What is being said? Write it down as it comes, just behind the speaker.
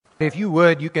If you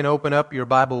would, you can open up your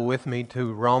Bible with me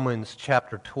to Romans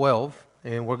chapter 12,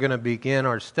 and we're going to begin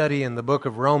our study in the book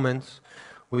of Romans.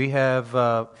 We have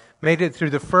made it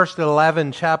through the first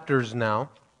 11 chapters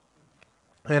now,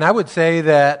 and I would say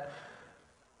that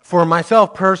for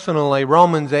myself personally,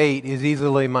 Romans 8 is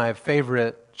easily my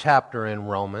favorite chapter in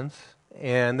Romans.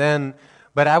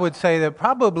 But I would say that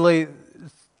probably,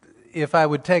 if I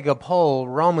would take a poll,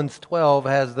 Romans 12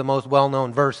 has the most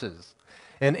well-known verses.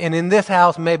 And in this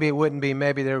house, maybe it wouldn't be,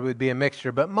 maybe there would be a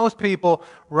mixture. But most people,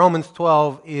 Romans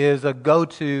 12 is a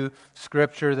go-to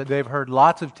scripture that they've heard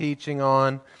lots of teaching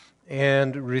on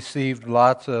and received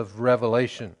lots of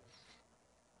revelation.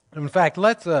 In fact,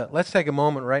 let's take a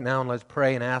moment right now and let's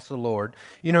pray and ask the Lord.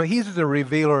 You know, He's the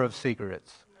revealer of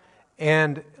secrets.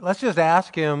 And let's just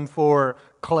ask Him for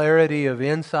clarity of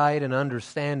insight and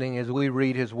understanding as we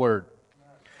read His Word.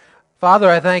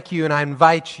 Father, I thank You and I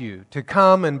invite You to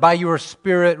come and by Your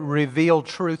Spirit reveal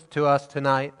truth to us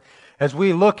tonight as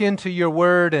we look into Your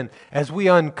Word and as we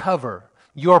uncover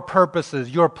Your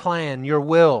purposes, Your plan, Your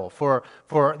will for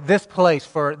this place,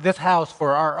 for this house,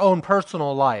 for our own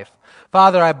personal life.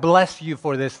 Father, I bless You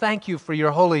for this. Thank You for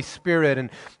Your Holy Spirit and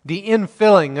the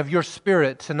infilling of Your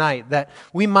Spirit tonight, that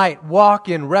we might walk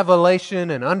in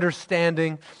revelation and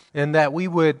understanding, and that we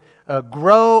would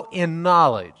grow in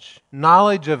knowledge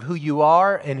of who You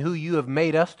are and who You have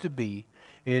made us to be.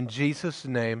 In Jesus'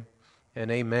 name, and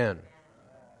amen.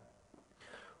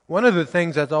 One of the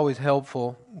things that's always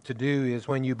helpful to do is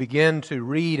when you begin to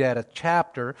read at a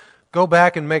chapter, go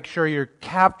back and make sure you're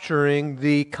capturing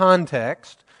the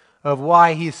context of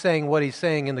why he's saying what he's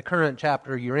saying in the current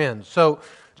chapter you're in. So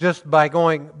just by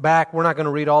going back, we're not going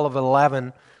to read all of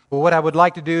 11, but what I would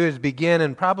like to do is begin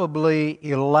in probably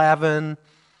 11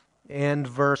 and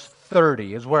verse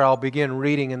 30 is where I'll begin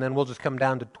reading, and then we'll just come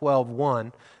down to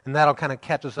 12:1, and that'll kind of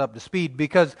catch us up to speed,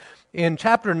 because in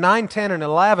chapter 9, 10, and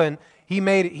 11,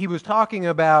 he was talking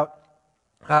about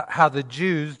how the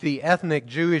Jews, the ethnic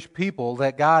Jewish people,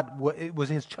 that God was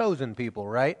His chosen people,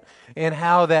 right? And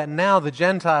how that now the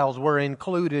Gentiles were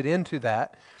included into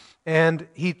that. And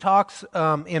he talks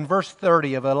in verse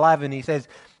 30 of 11, he says,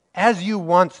 as you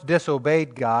once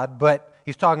disobeyed God, but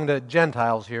he's talking to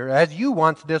Gentiles here, as you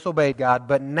once disobeyed God,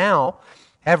 but now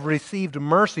have received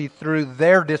mercy through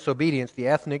their disobedience, the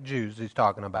ethnic Jews he's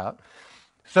talking about.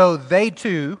 So they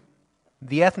too,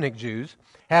 the ethnic Jews,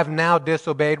 have now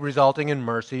disobeyed, resulting in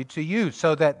mercy to you,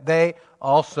 so that they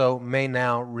also may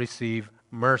now receive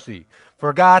mercy.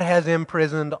 For God has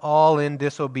imprisoned all in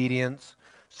disobedience,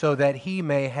 so that He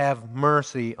may have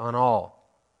mercy on all.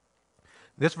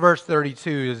 This verse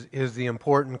 32 is the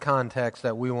important context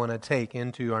that we want to take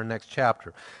into our next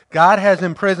chapter. God has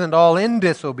imprisoned all in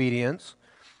disobedience,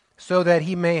 so that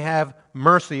He may have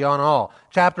mercy on all.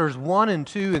 Chapters 1 and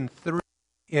 2 and 3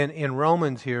 in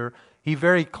Romans here, he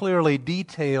very clearly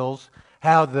details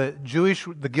how the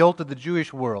guilt of the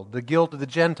Jewish world, the guilt of the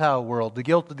Gentile world, the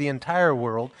guilt of the entire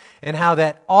world, and how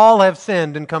that all have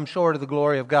sinned and come short of the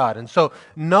glory of God. And so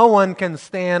no one can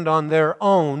stand on their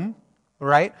own,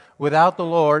 right, without the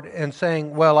Lord and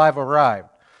saying, well, I've arrived.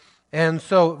 And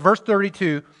so verse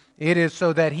 32, it is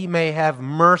so that He may have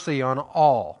mercy on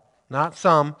all, not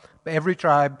some, but every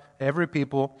tribe, every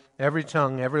people, every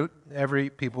tongue, every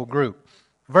people group.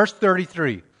 Verse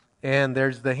 33, and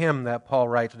there's the hymn that Paul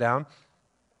writes down.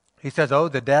 He says, oh,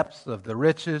 the depths of the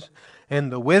riches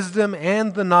and the wisdom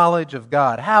and the knowledge of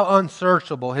God. How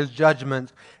unsearchable His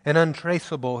judgments and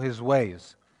untraceable His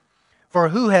ways. For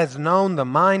who has known the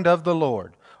mind of the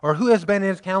Lord? Or who has been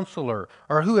His counselor?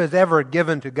 Or who has ever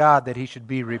given to God that He should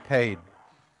be repaid?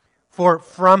 For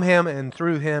from Him and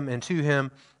through Him and to Him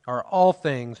are all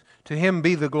things. To Him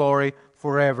be the glory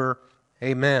forever.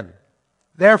 Amen.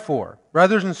 Therefore,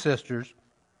 brothers and sisters,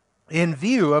 in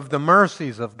view of the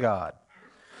mercies of God.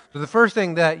 So the first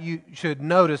thing that you should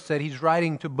notice that he's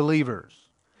writing to believers.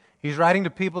 He's writing to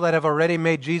people that have already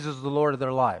made Jesus the Lord of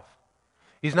their life.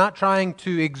 He's not trying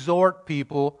to exhort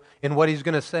people in what he's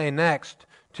going to say next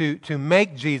to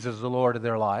make Jesus the Lord of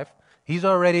their life. He's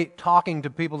already talking to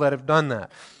people that have done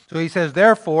that. So he says,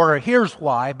 therefore, here's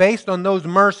why, based on those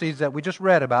mercies that we just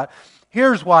read about,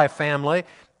 here's why, family,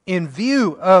 in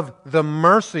view of the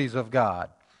mercies of God,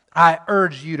 I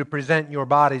urge you to present your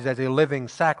bodies as a living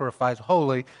sacrifice,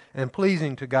 holy and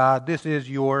pleasing to God. This is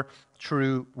your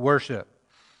true worship.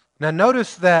 Now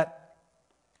notice that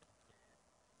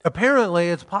apparently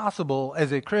it's possible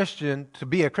as a Christian to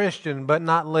be a Christian but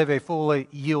not live a fully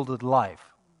yielded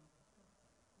life.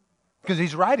 Because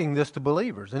he's writing this to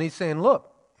believers and he's saying,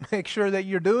 look, make sure that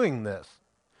you're doing this.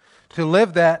 To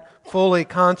live that fully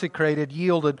consecrated,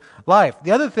 yielded life.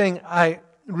 The other thing I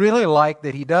really like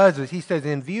that he does is he says,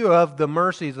 in view of the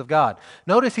mercies of God.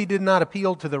 Notice he did not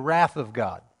appeal to the wrath of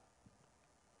God.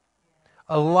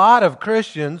 A lot of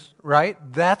Christians, right,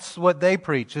 that's what they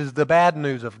preach, is the bad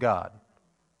news of God.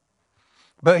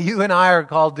 But you and I are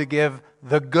called to give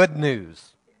the good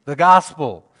news, the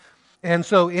gospel. And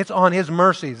so it's on His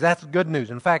mercies. That's good news.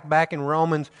 In fact, back in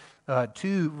Romans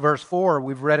 2, verse 4,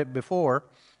 we've read it before,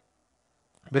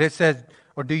 but it says,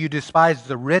 or do you despise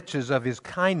the riches of His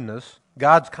kindness,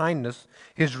 God's kindness,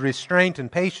 His restraint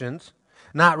and patience,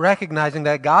 not recognizing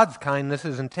that God's kindness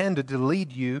is intended to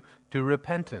lead you to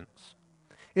repentance?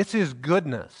 It's His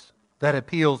goodness that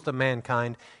appeals to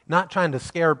mankind, not trying to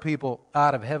scare people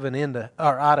out of hell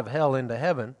into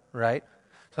heaven, right?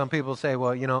 Some people say,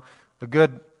 well, the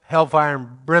good hellfire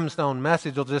and brimstone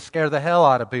message will just scare the hell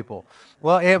out of people.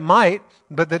 Well, it might,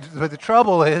 but the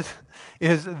trouble is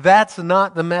that's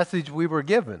not the message we were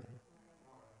given.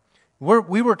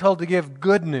 We were told to give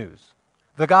good news.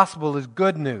 The gospel is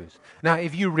good news. Now,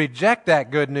 if you reject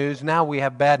that good news, now we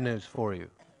have bad news for you.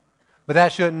 But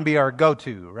that shouldn't be our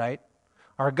go-to, right?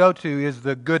 Our go-to is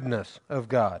the goodness of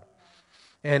God.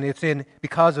 And it's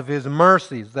because of His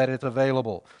mercies that it's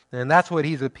available. And that's what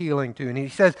He's appealing to. And He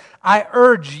says, I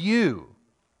urge you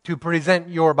to present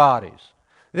your bodies.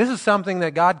 This is something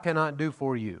that God cannot do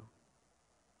for you.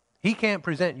 He can't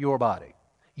present your body.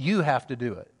 You have to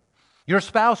do it. Your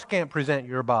spouse can't present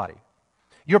your body.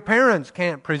 Your parents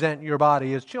can't present your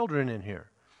body as children in here.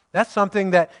 That's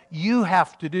something that you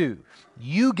have to do.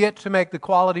 You get to make the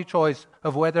quality choice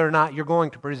of whether or not you're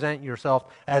going to present yourself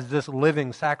as this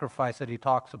living sacrifice that He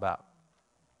talks about.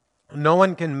 No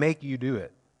one can make you do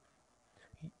it.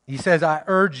 He says, I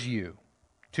urge you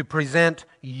to present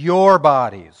your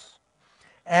bodies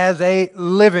as a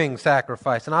living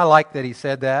sacrifice. And I like that He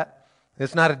said that.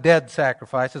 It's not a dead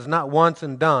sacrifice. It's not once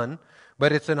and done.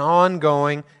 But it's an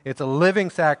ongoing, it's a living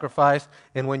sacrifice,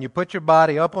 and when you put your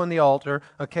body up on the altar,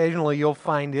 occasionally you'll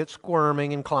find it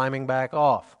squirming and climbing back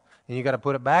off. And you got to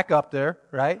put it back up there,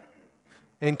 right?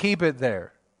 And keep it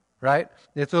there, right?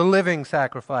 It's a living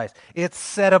sacrifice. It's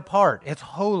set apart. It's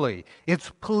holy.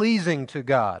 It's pleasing to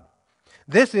God.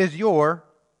 This is your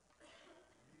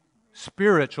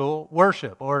spiritual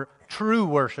worship, or true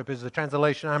worship is the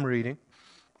translation I'm reading.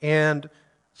 And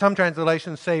some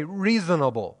translations say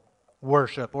reasonable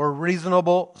worship or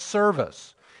reasonable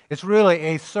service. It's really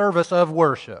a service of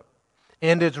worship,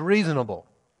 and it's reasonable.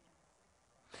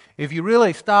 If you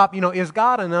really stop, is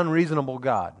God an unreasonable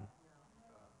God?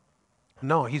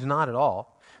 No, He's not at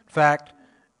all. In fact,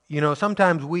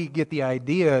 sometimes we get the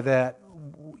idea that,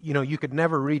 you could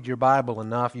never read your Bible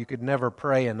enough, you could never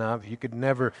pray enough, you could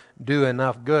never do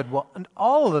enough good. Well, and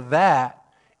all of that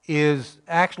is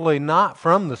actually not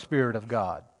from the Spirit of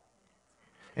God.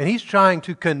 And He's trying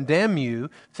to condemn you,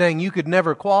 saying you could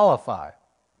never qualify.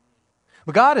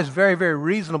 But God is very, very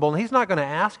reasonable, and He's not going to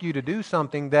ask you to do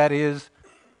something that is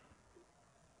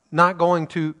not going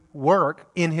to work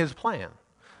in His plan.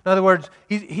 In other words,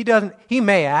 He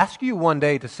may ask you one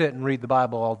day to sit and read the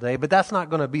Bible all day, but that's not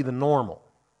going to be the normal.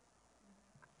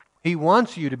 He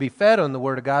wants you to be fed on the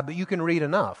Word of God, but you can read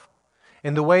enough.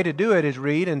 And the way to do it is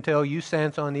read until you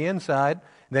sense on the inside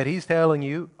that He's telling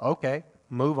you, okay,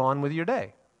 move on with your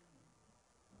day.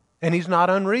 And He's not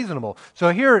unreasonable.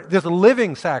 So here, this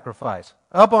living sacrifice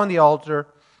up on the altar,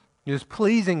 this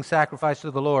pleasing sacrifice to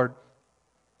the Lord,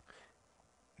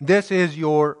 this is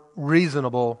your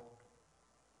reasonable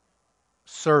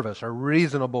service or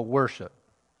reasonable worship.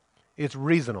 It's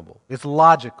reasonable. It's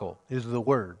logical is the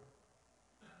word.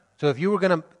 So if you were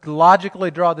going to logically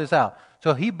draw this out,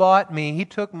 so He bought me, He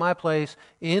took my place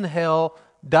in hell,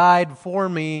 died for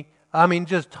me,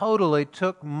 just totally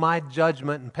took my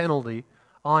judgment and penalty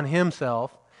on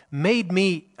Himself,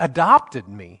 adopted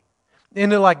me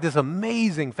into like this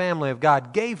amazing family of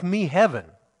God, gave me heaven.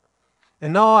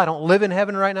 And no, I don't live in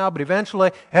heaven right now, but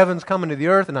eventually heaven's coming to the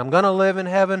earth and I'm going to live in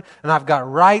heaven, and I've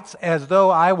got rights as though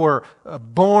I were a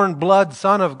born blood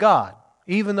son of God,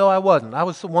 even though I wasn't. I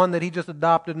was the one that He just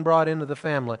adopted and brought into the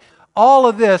family. All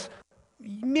of this,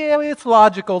 yeah, it's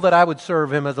logical that I would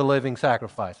serve Him as a living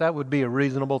sacrifice. That would be a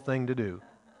reasonable thing to do,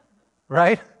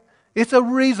 right? It's a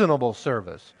reasonable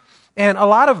service. And a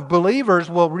lot of believers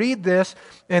will read this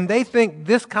and they think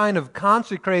this kind of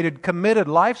consecrated, committed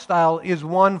lifestyle is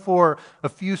one for a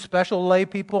few special lay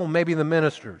people, maybe the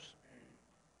ministers.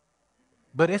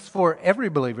 But it's for every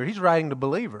believer. He's writing to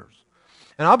believers.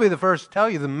 And I'll be the first to tell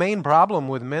you the main problem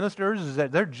with ministers is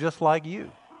that they're just like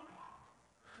you.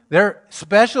 They're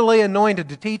specially anointed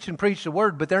to teach and preach the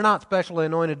Word, but they're not specially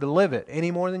anointed to live it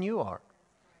any more than you are.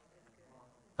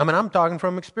 I'm talking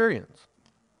from experience.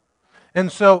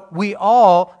 And so we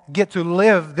all get to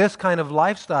live this kind of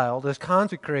lifestyle, this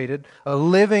consecrated, a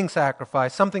living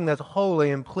sacrifice, something that's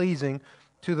holy and pleasing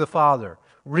to the Father.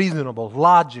 Reasonable,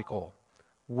 logical,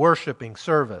 worshiping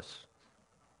service.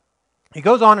 He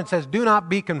goes on and says, do not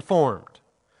be conformed.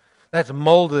 That's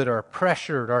molded or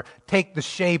pressured or take the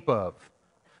shape of.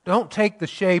 Don't take the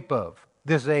shape of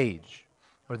this age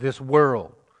or this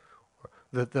world,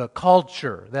 or the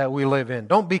culture that we live in.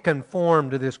 Don't be conformed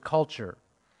to this culture.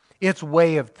 Its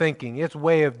way of thinking, its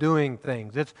way of doing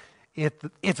things,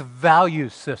 its value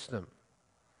system.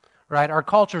 Right? Our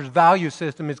culture's value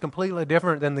system is completely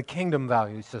different than the kingdom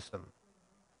value system.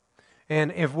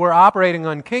 And if we're operating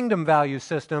on kingdom value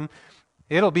system,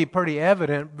 it'll be pretty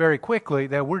evident very quickly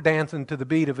that we're dancing to the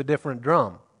beat of a different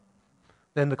drum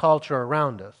than the culture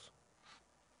around us.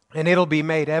 And it'll be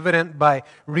made evident by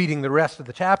reading the rest of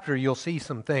the chapter. You'll see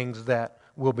some things that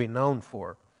we'll be known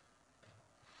for.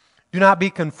 Do not be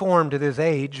conformed to this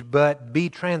age, but be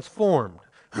transformed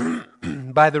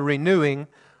by the renewing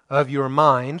of your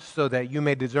mind, so that you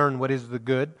may discern what is the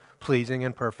good, pleasing,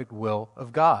 and perfect will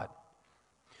of God.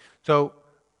 So,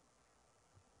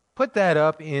 put that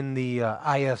up in the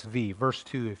ISV, verse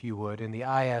 2, if you would, in the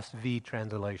ISV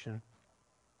translation.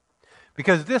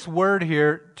 Because this word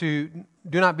here, to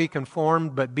do not be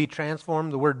conformed, but be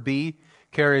transformed, the word be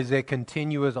carries a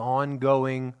continuous,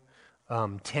 ongoing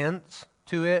tense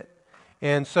to it.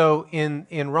 And so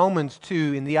in Romans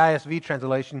 2, in the ISV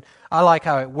translation, I like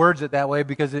how it words it that way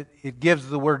because it gives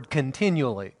the word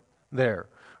continually there,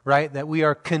 right? That we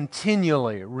are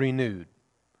continually renewed.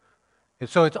 And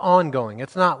so it's ongoing.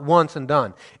 It's not once and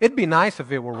done. It'd be nice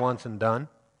if it were once and done.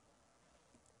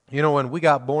 You know, when we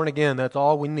got born again, that's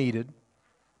all we needed.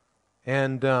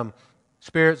 And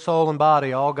spirit, soul, and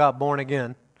body all got born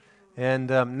again.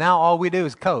 And now all we do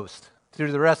is coast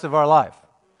through the rest of our life.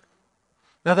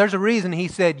 Now, there's a reason he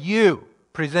said, you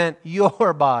present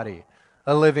your body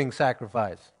a living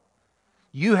sacrifice.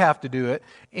 You have to do it.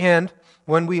 And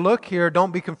when we look here,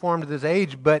 don't be conformed to this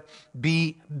age, but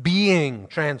be being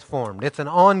transformed. It's an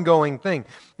ongoing thing.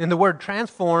 And the word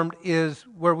transformed is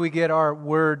where we get our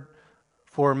word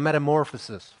for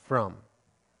metamorphosis from.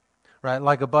 Right?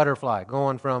 Like a butterfly,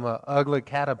 going from an ugly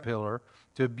caterpillar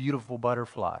to a beautiful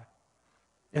butterfly.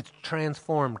 It's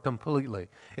transformed completely.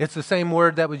 It's the same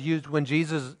word that was used when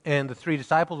Jesus and the 3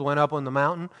 disciples went up on the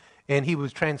mountain, and he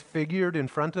was transfigured in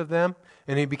front of them,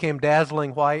 and he became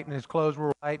dazzling white, and his clothes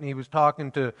were white, and he was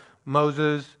talking to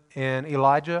Moses and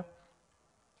Elijah.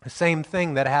 The same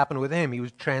thing that happened with him. He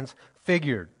was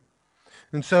transfigured.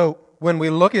 And so when we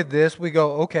look at this, we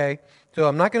go, okay, so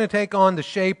I'm not going to take on the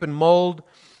shape and mold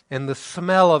and the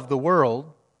smell of the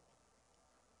world.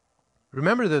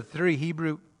 Remember the 3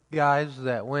 Hebrew guys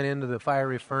that went into the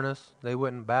fiery furnace? They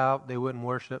wouldn't bow, they wouldn't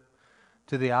worship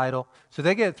to the idol. So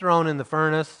they get thrown in the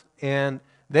furnace, and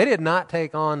they did not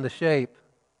take on the shape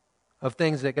of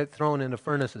things that get thrown into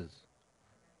furnaces.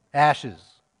 Ashes.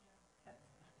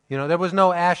 You know, there was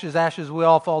no ashes, we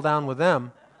all fall down with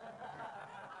them.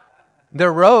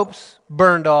 Their ropes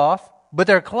burned off, but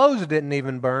their clothes didn't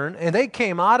even burn, and they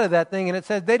came out of that thing, and it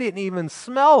says they didn't even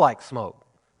smell like smoke.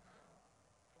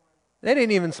 They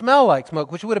didn't even smell like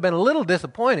smoke, which would have been a little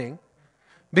disappointing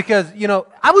because, you know,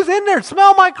 I was in there,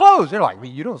 smell my clothes. They're like,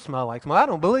 you don't smell like smoke. I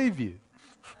don't believe you.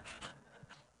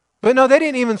 But no, they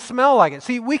didn't even smell like it.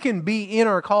 See, we can be in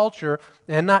our culture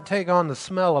and not take on the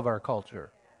smell of our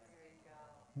culture.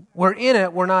 We're in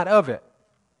it, we're not of it.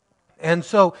 And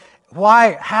so,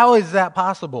 how is that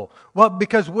possible? Well,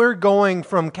 because we're going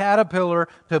from caterpillar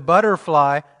to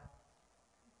butterfly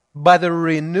by the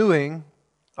renewing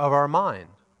of our mind.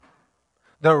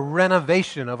 The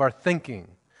renovation of our thinking,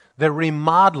 the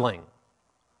remodeling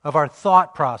of our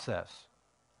thought process.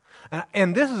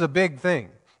 And this is a big thing.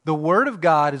 The Word of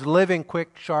God is living,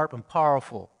 quick, sharp, and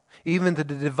powerful, even to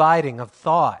the dividing of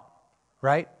thought,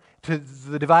 right? To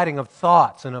the dividing of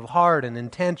thoughts and of heart and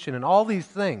intention and all these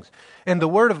things. And the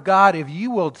Word of God, if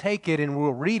you will take it and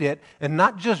will read it, and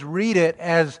not just read it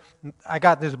as, I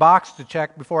got this box to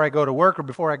check before I go to work or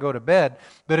before I go to bed,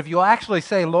 but if you'll actually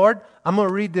say, Lord, I'm going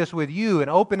to read this with you and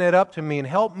open it up to me and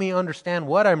help me understand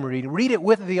what I'm reading. Read it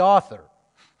with the author.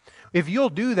 If you'll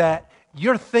do that,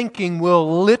 your thinking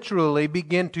will literally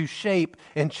begin to shape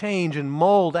and change and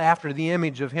mold after the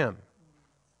image of Him.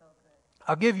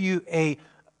 I'll give you a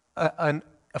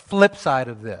flip side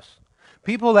of this.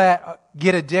 People that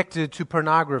get addicted to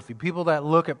pornography, people that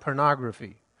look at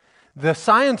pornography, the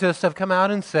scientists have come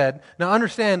out and said, now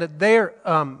understand that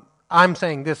I'm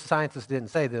saying this, scientists didn't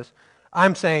say this,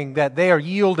 I'm saying that they are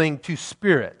yielding to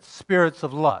spirits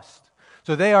of lust.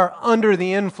 So they are under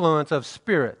the influence of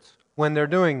spirits when they're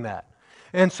doing that.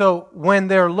 And so when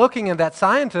they're looking at that,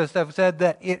 scientists have said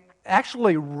that it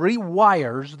actually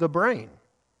rewires the brain.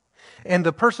 And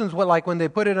the person's like when they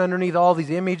put it underneath all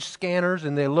these image scanners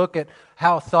and they look at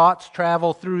how thoughts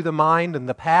travel through the mind and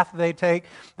the path they take,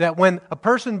 that when a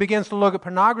person begins to look at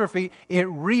pornography, it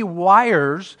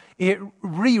reroutes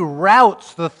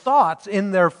the thoughts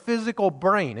in their physical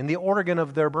brain, in the organ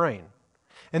of their brain.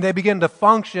 And they begin to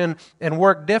function and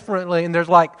work differently. And there's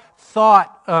like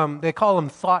thought, they call them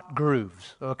thought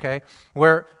grooves, okay?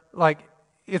 Where like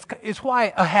it's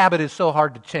why a habit is so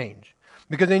hard to change.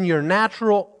 Because in your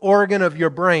natural organ of your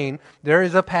brain, there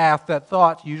is a path that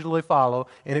thoughts usually follow,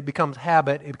 and it becomes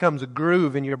habit, it becomes a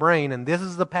groove in your brain, and this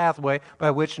is the pathway by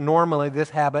which normally this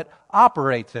habit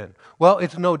operates in. Well,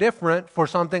 it's no different for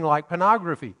something like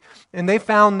pornography. And they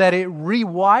found that it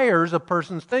rewires a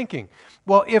person's thinking.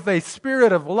 Well, if a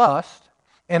spirit of lust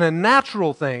and a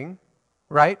natural thing,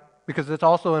 right, because it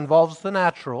also involves the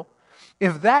natural,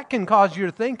 if that can cause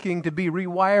your thinking to be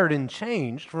rewired and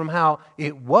changed from how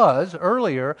it was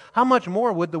earlier, how much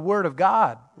more would the Word of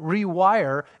God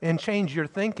rewire and change your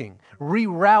thinking,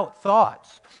 reroute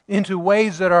thoughts into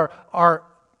ways that are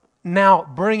now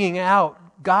bringing out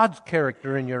God's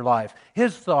character in your life,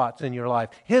 His thoughts in your life,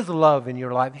 His love in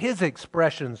your life, His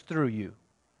expressions through you.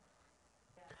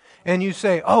 And you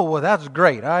say, oh, well, that's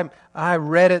great. I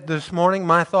read it this morning.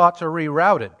 My thoughts are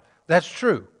rerouted. That's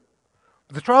true.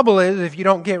 The trouble is, if you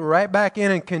don't get right back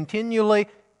in and continually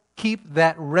keep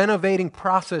that renovating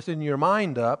process in your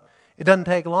mind up, it doesn't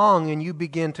take long and you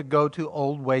begin to go to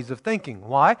old ways of thinking.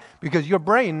 Why? Because your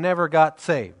brain never got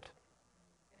saved.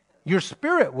 Your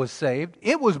spirit was saved,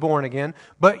 it was born again,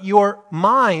 but your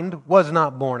mind was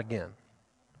not born again.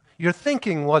 Your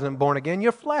thinking wasn't born again,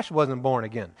 your flesh wasn't born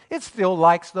again. It still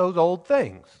likes those old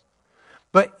things.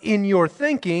 But in your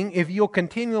thinking, if you'll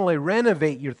continually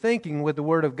renovate your thinking with the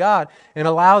Word of God and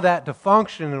allow that to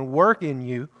function and work in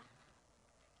you,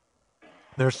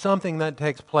 there's something that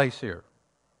takes place here.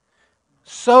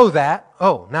 So that,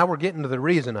 now we're getting to the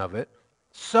reason of it,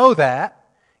 so that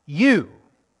you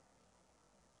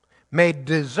may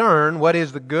discern what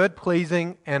is the good,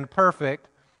 pleasing, and perfect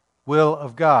will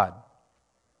of God.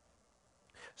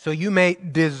 So you may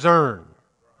discern,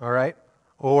 all right,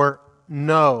 or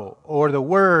know, or the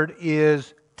word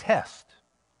is test,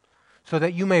 so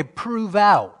that you may prove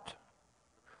out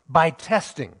by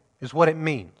testing is what it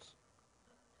means.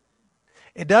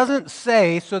 It doesn't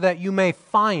say so that you may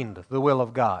find the will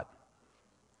of God,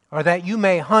 or that you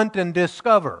may hunt and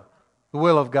discover the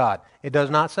will of God. It does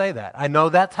not say that. I know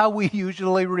that's how we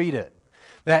usually read it.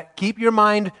 That keep your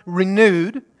mind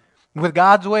renewed with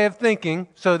God's way of thinking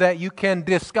so that you can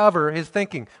discover His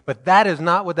thinking. But that is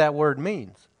not what that word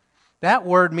means. That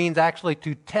word means actually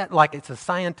to test, like it's a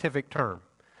scientific term.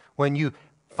 When you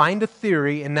find a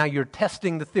theory and now you're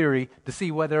testing the theory to see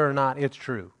whether or not it's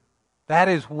true. That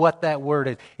is what that word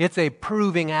is. It's a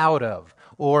proving out of,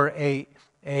 or a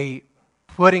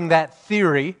putting that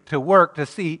theory to work to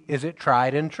see is it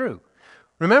tried and true.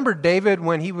 Remember David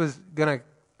when he was going to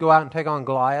go out and take on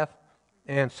Goliath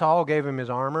and Saul gave him his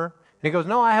armor? And he goes,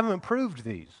 no, I haven't proved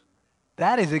these.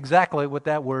 That is exactly what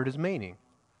that word is meaning.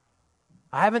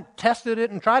 I haven't tested it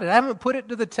and tried it. I haven't put it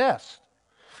to the test.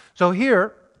 So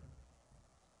here,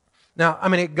 now,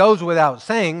 it goes without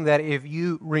saying that if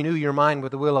you renew your mind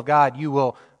with the will of God, you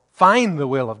will find the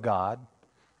will of God.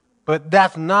 But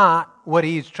that's not what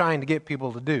He's trying to get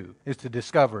people to do, is to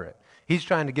discover it. He's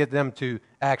trying to get them to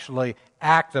actually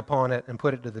act upon it and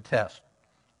put it to the test.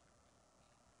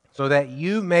 So that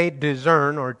you may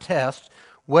discern or test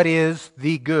what is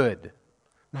the good,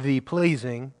 the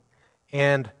pleasing,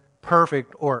 and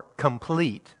perfect or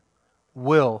complete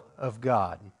will of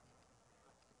God.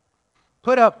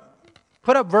 Put up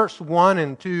verse 1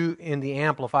 and 2 in the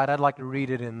Amplified. I'd like to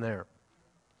read it in there.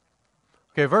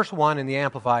 Okay, verse 1 in the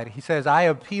Amplified, he says, I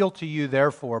appeal to you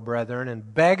therefore, brethren,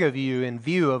 and beg of you in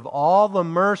view of all the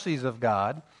mercies of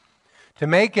God, to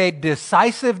make a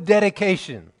decisive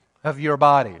dedication of your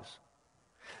bodies.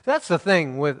 That's the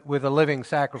thing with a living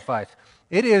sacrifice.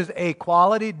 It is a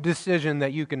quality decision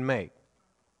that you can make.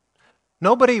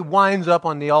 Nobody winds up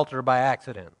on the altar by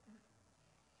accident.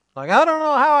 Like, I don't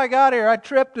know how I got here. I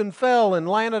tripped and fell and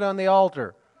landed on the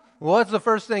altar. Well, what's the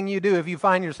first thing you do if you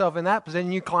find yourself in that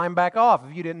position? You climb back off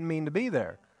if you didn't mean to be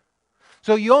there.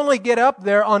 So you only get up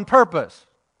there on purpose,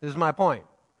 is my point.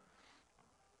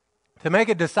 To make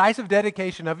a decisive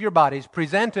dedication of your bodies,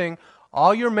 presenting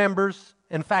all your members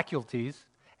and faculties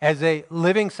as a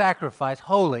living sacrifice,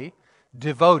 holy,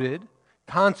 devoted,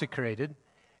 consecrated,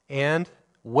 and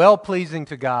well-pleasing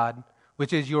to God,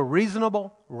 which is your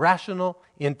reasonable, rational,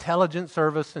 intelligent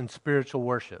service and spiritual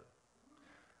worship.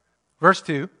 Verse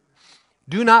 2,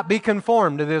 Do not be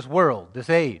conformed to this world, this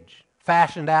age,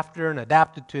 fashioned after and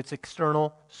adapted to its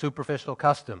external, superficial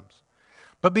customs,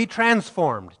 but be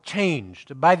transformed,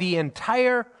 changed by the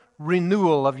entire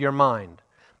renewal of your mind,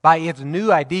 by its new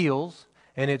ideals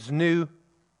and its new...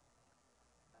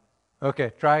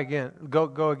 Okay, try again.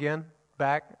 Go again.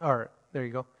 Back. All right, there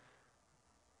you go.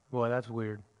 Boy, that's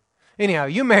weird. Anyhow,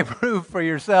 you may prove for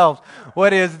yourselves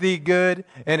what is the good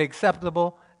and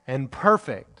acceptable and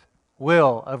perfect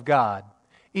will of God,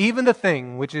 even the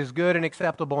thing which is good and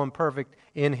acceptable and perfect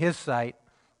in His sight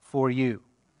for you.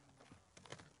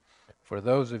 For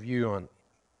those of you on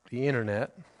the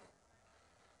internet,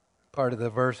 part of the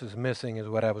verse is missing is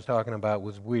what I was talking about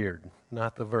was weird,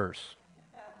 not the verse.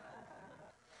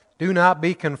 Do not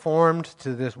be conformed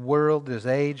to this world, this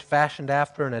age, fashioned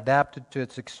after and adapted to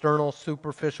its external,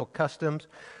 superficial customs,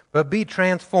 but be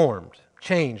transformed,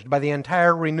 changed by the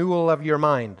entire renewal of your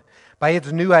mind, by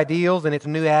its new ideals and its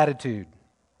new attitude,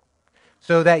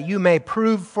 so that you may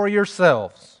prove for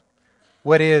yourselves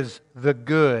what is the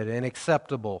good and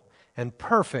acceptable and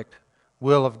perfect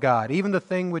will of God, even the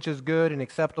thing which is good and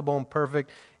acceptable and perfect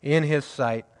in His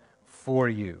sight for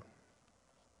you.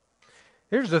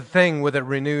 Here's the thing with a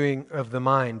renewing of the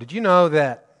mind. Did you know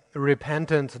that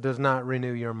repentance does not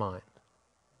renew your mind?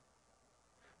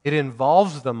 It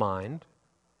involves the mind,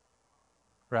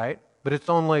 right? But it's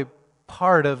only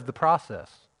part of the process.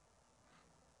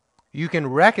 You can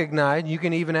recognize, you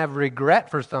can even have regret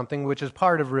for something, which is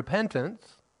part of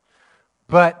repentance,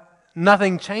 but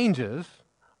nothing changes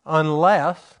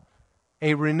unless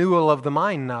a renewal of the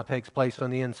mind now takes place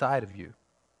on the inside of you.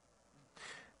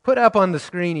 Put up on the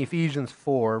screen Ephesians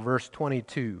 4, verse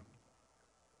 22.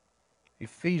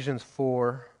 Ephesians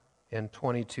 4 and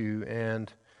 22,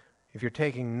 and if you're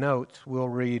taking notes, we'll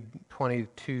read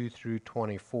 22 through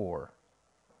 24.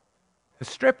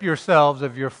 Strip yourselves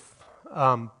of your...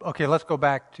 okay, let's go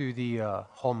back to the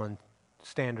Holman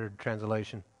Standard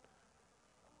Translation.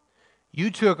 You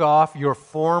took off your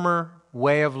former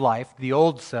way of life, the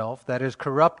old self, that is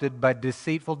corrupted by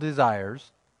deceitful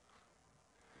desires,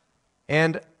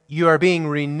 and you are being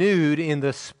renewed in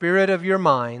the spirit of your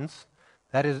minds.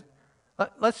 That is,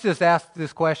 let's just ask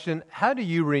this question, how do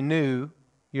you renew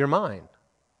your mind?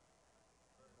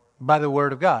 By the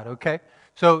Word of God, okay?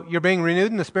 So you're being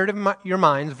renewed in the spirit of your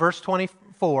minds. Verse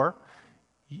 24,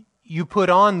 you put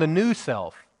on the new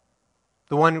self,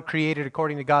 the one created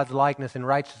according to God's likeness in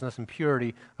righteousness and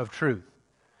purity of truth.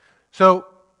 So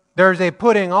there's a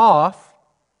putting off,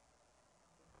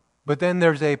 but then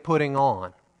there's a putting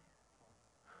on.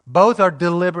 Both are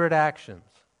deliberate actions.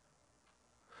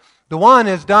 The one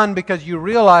is done because you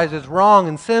realize it's wrong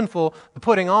and sinful. The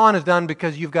putting on is done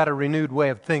because you've got a renewed way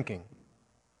of thinking.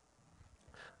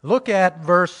 Look at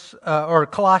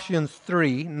Colossians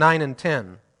 3, 9 and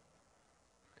 10.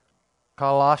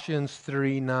 Colossians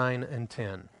 3, 9 and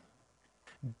 10.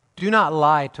 Do not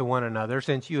lie to one another,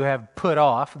 since you have put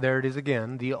off, there it is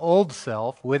again, the old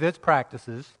self with its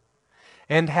practices,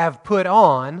 and have put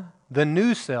on the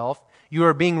new self. You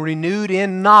are being renewed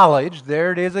in knowledge,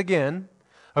 there it is again,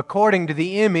 according to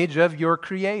the image of your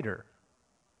Creator.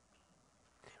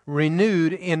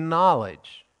 Renewed in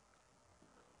knowledge.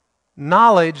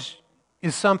 Knowledge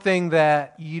is something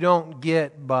that you don't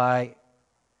get by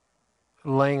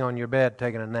laying on your bed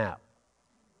taking a nap.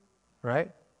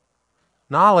 Right?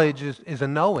 Knowledge is a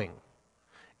knowing.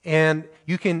 And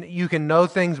you can know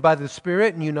things by the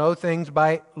Spirit, and you know things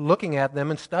by looking at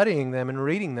them and studying them and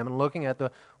reading them and looking at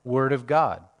the Word of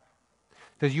God.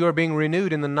 Because you are being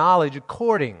renewed in the knowledge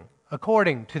according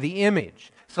to the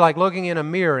image. It's like looking in a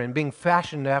mirror and being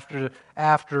fashioned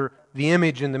after the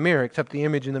image in the mirror, except the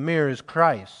image in the mirror is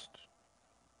Christ.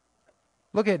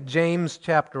 Look at James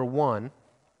chapter 1,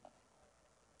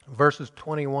 verses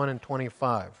 21 and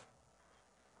 25.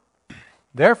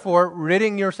 Therefore,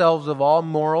 ridding yourselves of all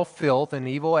moral filth and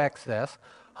evil excess,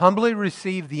 humbly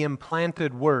receive the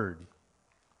implanted word,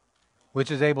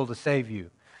 which is able to save you.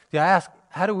 I ask,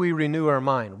 how do we renew our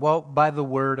mind? Well, by the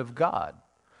Word of God.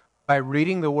 By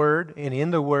reading the Word, and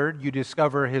in the Word you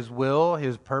discover His will,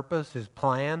 His purpose, His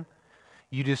plan.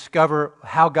 You discover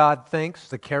how God thinks,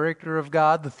 the character of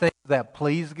God, the things that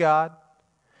please God.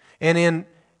 And in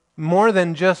more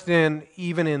than just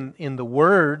even in the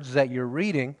words that you're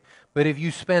reading, but if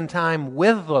you spend time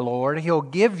with the Lord, He'll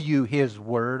give you His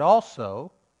Word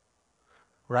also,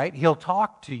 right? He'll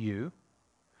talk to you,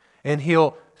 and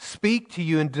He'll speak to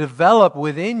you and develop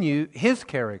within you His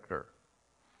character.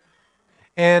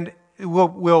 And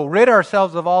we'll rid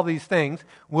ourselves of all these things.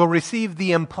 We'll receive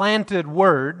the implanted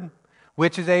Word,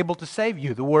 which is able to save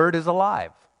you. The Word is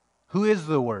alive. Who is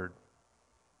the Word?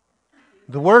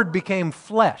 The Word became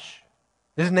flesh.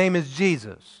 His name is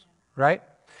Jesus, right?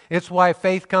 It's why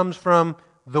faith comes from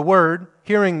the Word,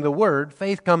 hearing the Word.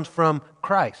 Faith comes from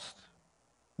Christ,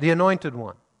 the Anointed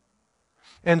One.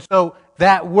 And so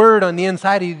that Word on the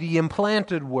inside of you, the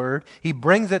implanted Word, He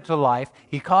brings it to life.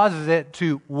 He causes it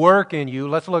to work in you.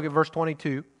 Let's look at verse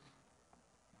 22.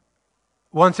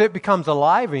 Once it becomes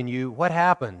alive in you, what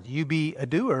happens? You be a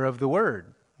doer of the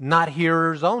Word, not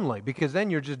hearers only, because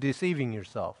then you're just deceiving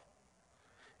yourself.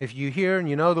 If you hear and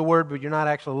you know the Word, but you're not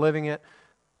actually living it,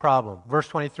 problem. Verse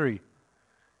 23.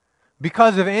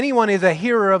 Because if anyone is a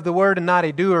hearer of the Word and not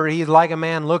a doer, he is like a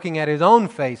man looking at his own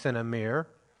face in a mirror.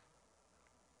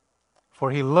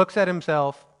 For he looks at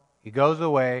himself, he goes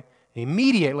away, and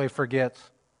immediately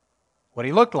forgets what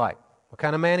he looked like, what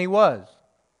kind of man he was.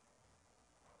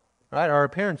 Right? Our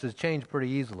appearances change pretty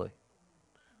easily.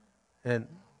 And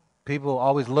people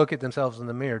always look at themselves in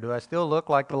the mirror. Do I still look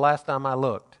like the last time I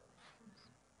looked?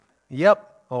 Yep.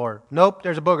 Or, nope,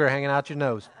 there's a booger hanging out your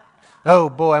nose. Oh,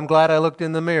 boy, I'm glad I looked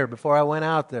in the mirror before I went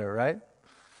out there, right?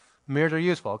 Mirrors are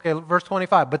useful. Okay, verse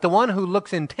 25. But the one who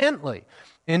looks intently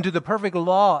into the perfect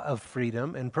law of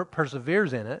freedom and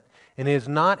perseveres in it, and is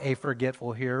not a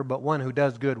forgetful hearer, but one who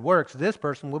does good works, this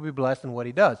person will be blessed in what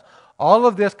he does. All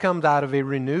of this comes out of a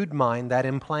renewed mind, that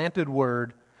implanted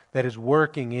Word that is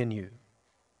working in you.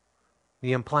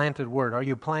 The implanted Word. Are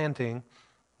you planting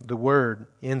the Word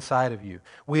inside of you?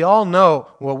 We all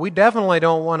know, well, we definitely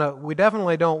don't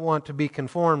want to be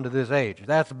conformed to this age.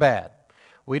 That's bad.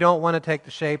 We don't want to take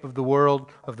the shape of the world,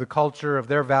 of the culture, of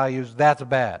their values. That's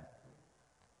bad.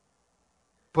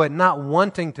 But not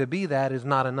wanting to be that is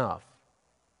not enough.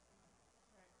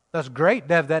 That's great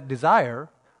to have that desire,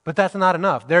 but that's not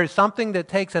enough. There is something that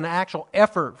takes an actual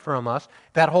effort from us,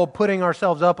 that whole putting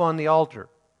ourselves up on the altar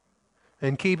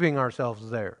and keeping ourselves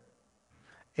there.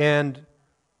 And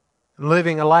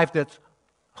living a life that's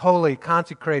holy,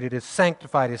 consecrated, is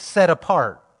sanctified, is set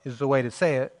apart, is the way to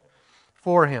say it,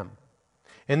 for Him.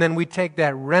 And then we take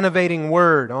that renovating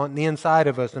Word on the inside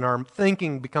of us, and our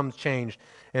thinking becomes changed,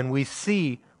 and we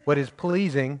see what is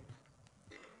pleasing,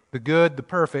 the good, the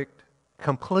perfect,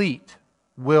 complete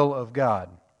will of God.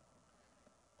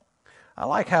 I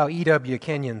like how E.W.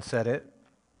 Kenyon said it.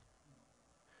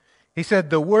 He said,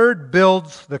 the Word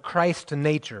builds the Christ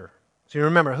nature. So you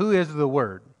remember, who is the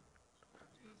Word?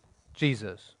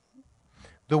 Jesus.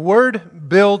 The Word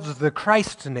builds the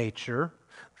Christ nature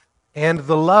and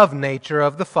the love nature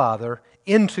of the Father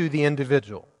into the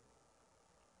individual.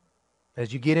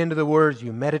 As you get into the Word,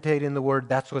 you meditate in the Word,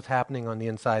 that's what's happening on the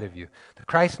inside of you. The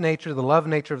Christ nature, the love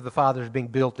nature of the Father is being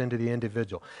built into the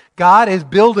individual. God is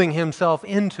building Himself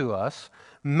into us,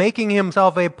 making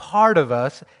Himself a part of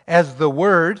us as the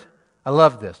Word, I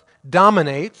love this,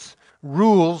 dominates,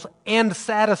 rules, and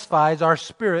satisfies our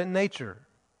spirit nature.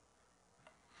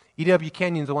 E.W.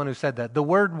 Kenyon's the one who said that. The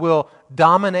Word will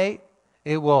dominate,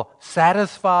 it will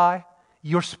satisfy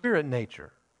your spirit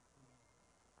nature.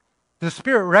 The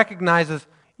Spirit recognizes,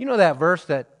 you know that verse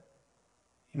that,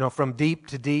 from deep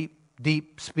to deep,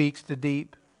 deep speaks to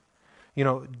deep.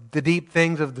 The deep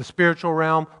things of the spiritual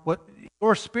realm. What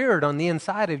your spirit on the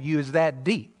inside of you is that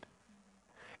deep.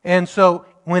 And so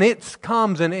when it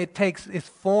comes and it takes its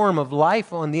form of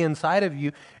life on the inside of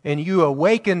you, and you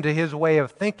awaken to His way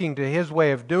of thinking, to His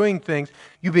way of doing things,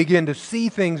 you begin to see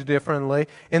things differently,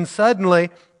 and suddenly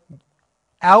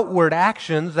outward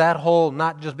actions, that whole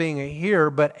not just being a hearer,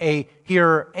 but a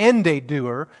hearer and a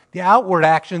doer, the outward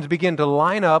actions begin to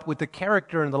line up with the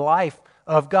character and the life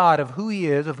of God, of who He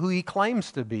is, of who He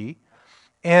claims to be.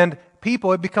 And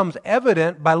people, it becomes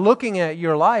evident by looking at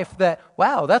your life that,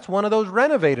 wow, that's one of those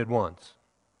renovated ones.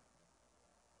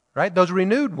 Right? Those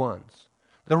renewed ones.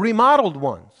 The remodeled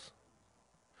ones.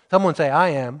 Someone say, I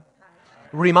am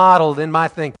remodeled in my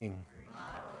thinking.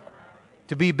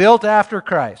 To be built after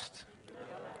Christ.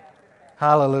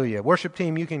 Hallelujah. Worship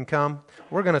team, you can come.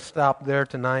 We're going to stop there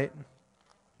tonight.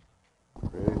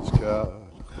 Praise God.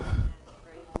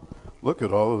 Look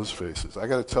at all those faces. I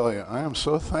got to tell you, I am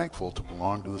so thankful to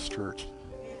belong to this church.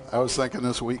 I was thinking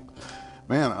this week,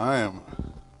 man,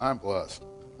 I'm blessed.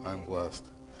 I'm blessed.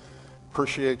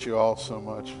 Appreciate you all so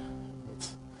much.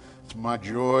 It's my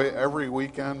joy every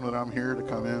weekend that I'm here to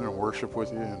come in and worship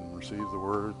with you and receive the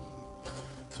Word.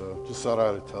 So just thought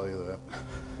I would tell you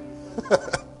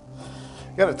that.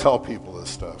 You got to tell people this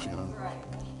stuff,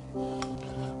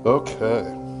 Okay.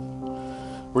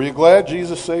 Were you glad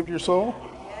Jesus saved your soul?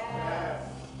 Yes.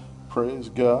 Praise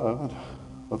God.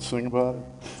 Let's sing about it.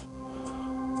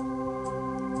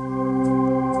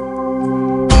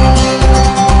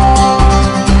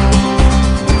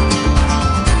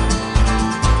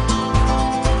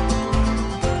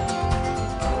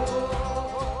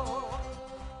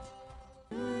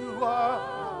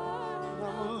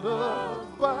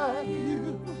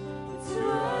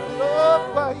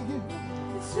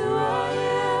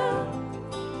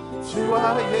 who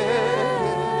I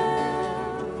am.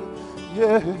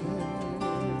 Yeah.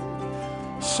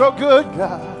 So good,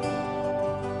 God.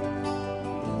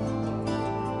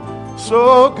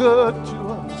 So good to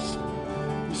us.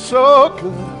 So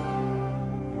good.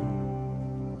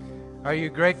 Are you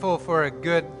grateful for a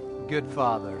good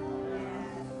Father?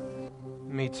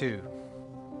 Me too.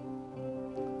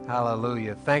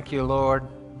 Hallelujah. Thank you, Lord.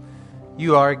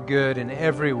 You are good in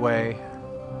every way,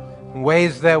 in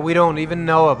ways that we don't even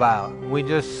know about. We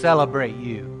just celebrate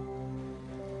you.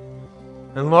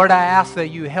 And Lord, I ask that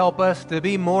you help us to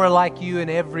be more like you in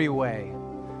every way.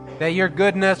 That your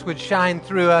goodness would shine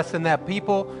through us, and that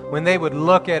people, when they would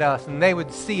look at us and they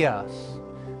would see us,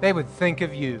 they would think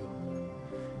of you.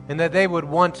 And that they would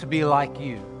want to be like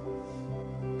you.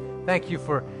 Thank you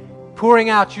for pouring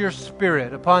out your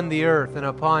Spirit upon the earth and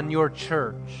upon your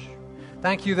church.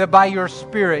 Thank you that by your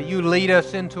Spirit you lead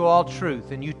us into all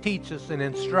truth, and you teach us and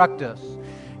instruct us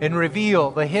and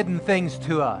reveal the hidden things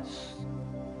to us.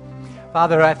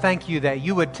 Father, I thank you that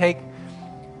you would take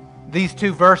these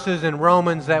 2 verses in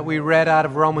Romans that we read out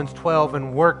of Romans 12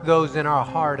 and work those in our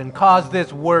heart and cause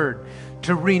this word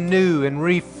to renew and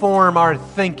reform our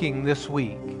thinking this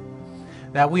week,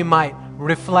 that we might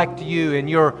reflect you in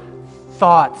your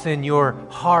thoughts, in your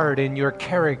heart, in your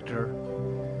character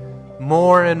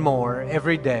more and more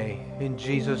every day. In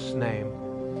Jesus' name,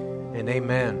 and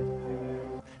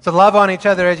amen. So love on each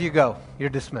other as you go. You're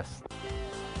dismissed.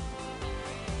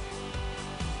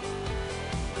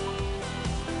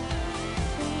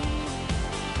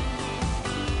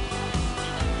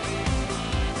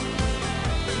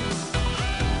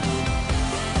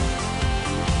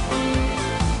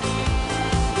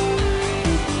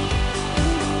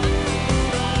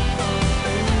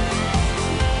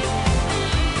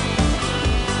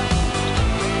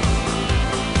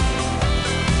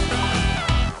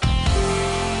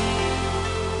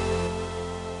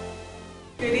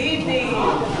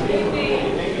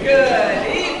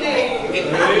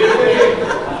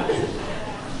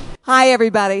 Hi,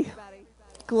 everybody.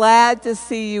 Glad to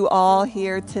see you all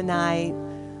here tonight.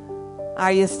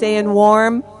 Are you staying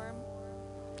warm?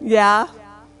 Yeah?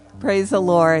 Praise the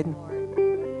Lord.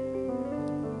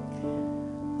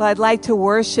 Well, I'd like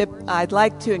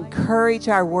to encourage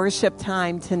our worship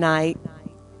time tonight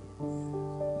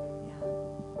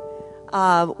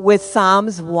with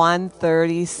Psalms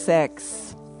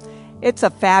 136. It's a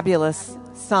fabulous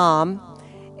psalm.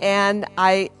 And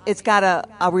it's got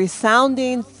a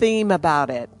resounding theme about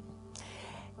it.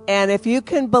 And if you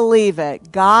can believe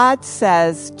it, God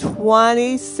says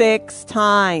 26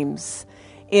 times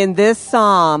in this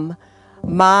psalm,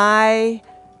 my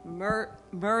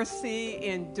mercy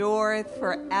endureth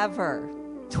forever.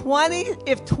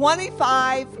 If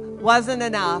 25 wasn't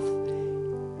enough,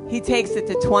 he takes it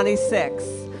to 26.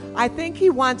 I think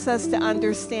he wants us to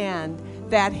understand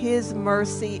that his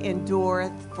mercy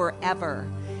endureth forever.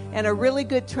 And a really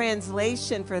good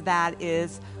translation for that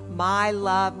is, my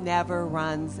love never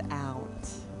runs out.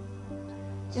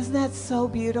 Isn't that so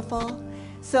beautiful?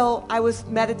 So I was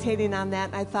meditating on that,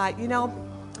 and I thought,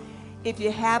 if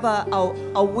you have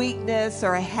a weakness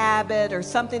or a habit or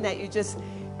something that you just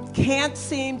can't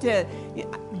seem to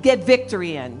get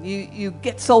victory in, you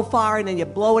get so far and then you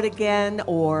blow it again,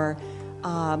 or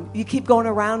you keep going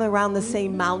around and around the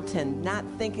same mountain, not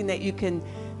thinking that you can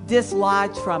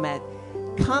dislodge from it.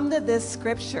 Come to this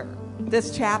scripture,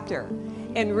 this chapter,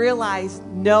 and realize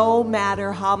no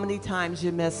matter how many times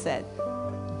you miss it,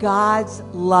 God's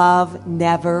love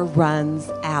never runs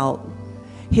out.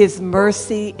 His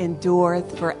mercy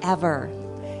endureth forever.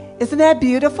 Isn't that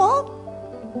beautiful?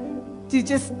 You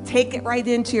just take it right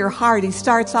into your heart. He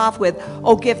starts off with,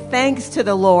 oh, give thanks to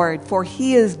the Lord, for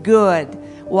he is good.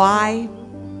 Why?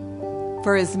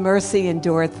 For his mercy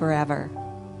endureth forever.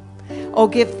 Oh,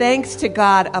 give thanks to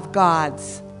God of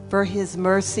gods, for his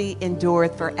mercy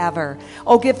endureth forever.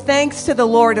 Oh, give thanks to the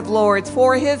Lord of lords,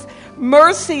 for his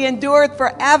mercy endureth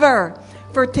forever.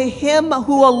 For to him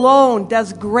who alone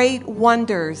does great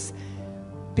wonders,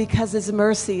 because his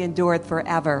mercy endureth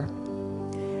forever.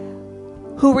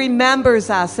 Who remembers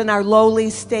us in our lowly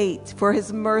state, for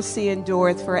his mercy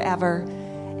endureth forever.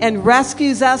 And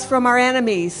rescues us from our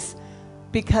enemies,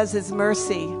 because his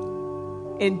mercy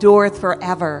endureth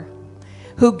forever.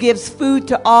 Who gives food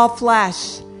to all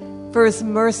flesh, for his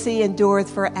mercy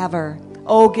endureth forever.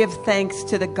 Oh, give thanks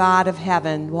to the God of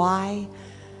heaven. Why?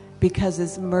 Because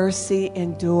his mercy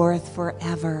endureth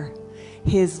forever.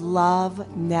 His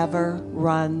love never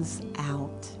runs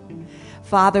out.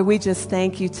 Father, we just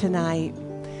thank you tonight.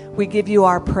 We give you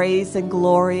our praise and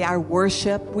glory, our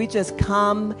worship. We just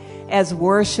come as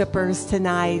worshipers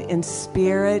tonight in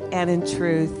spirit and in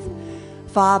truth.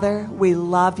 Father, we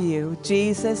love you.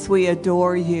 Jesus, we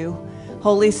adore you.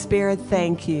 Holy Spirit,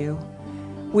 thank you.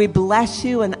 We bless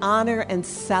you and honor and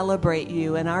celebrate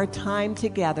you in our time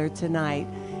together tonight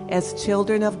as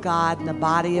children of God in the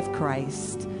body of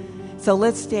Christ. So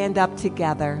let's stand up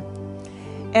together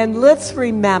and let's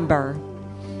remember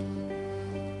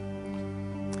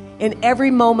in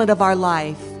every moment of our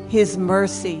life, His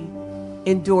mercy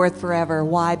endureth forever.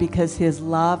 Why? Because His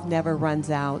love never runs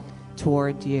out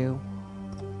toward you.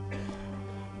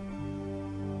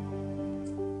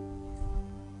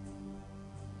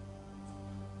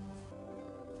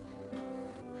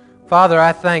 Father,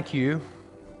 I thank you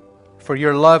for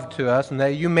your love to us and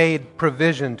that you made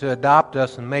provision to adopt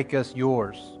us and make us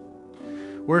yours.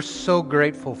 We're so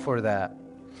grateful for that.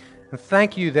 And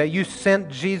thank you that you sent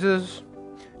Jesus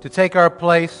to take our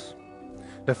place,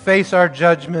 to face our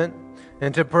judgment,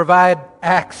 and to provide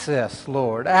access,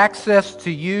 Lord. Access to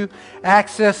you,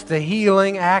 access to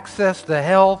healing, access to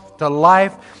health, to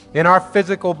life in our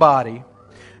physical body.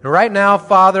 And right now,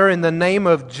 Father, in the name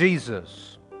of Jesus,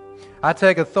 I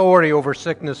take authority over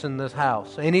sickness in this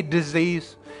house. Any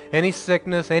disease, any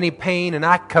sickness, any pain, and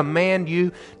I command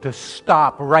you to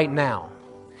stop right now.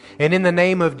 And in the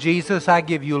name of Jesus, I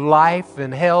give you life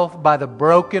and health by the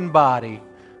broken body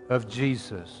of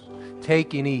Jesus.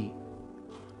 Take and eat.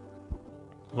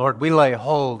 Lord, we lay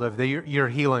hold of your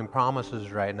healing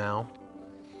promises right now.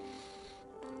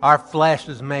 Our flesh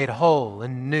is made whole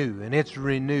and new, and it's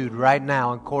renewed right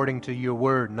now according to your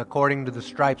word and according to the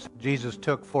stripes Jesus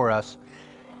took for us.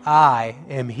 I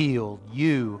am healed.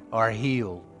 You are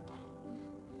healed.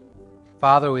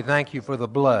 Father, we thank you for the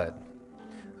blood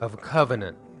of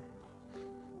covenant.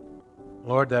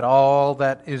 Lord, that all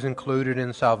that is included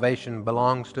in salvation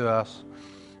belongs to us.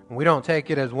 We don't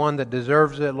take it as one that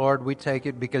deserves it, Lord. We take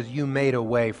it because you made a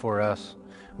way for us.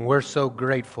 We're so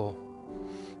grateful.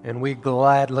 And we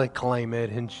gladly claim it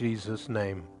in Jesus'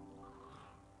 name.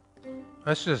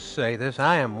 Let's just say this.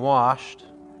 I am washed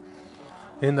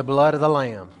in the blood of the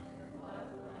Lamb.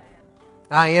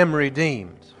 I am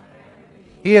redeemed.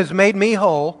 He has made me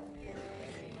whole.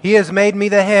 He has made me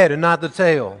the head and not the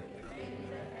tail.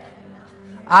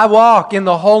 I walk in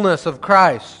the wholeness of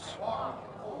Christ.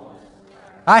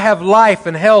 I have life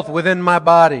and health within my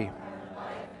body.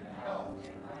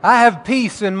 I have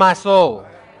peace in my soul.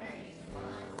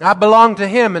 I belong to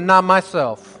Him and not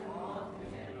myself.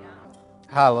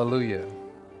 Hallelujah.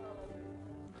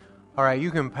 All right,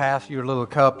 you can pass your little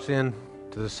cups in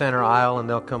to the center aisle and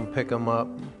they'll come pick them up.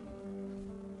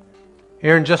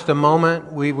 Here in just a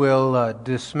moment, we will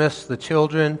dismiss the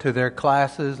children to their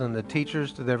classes and the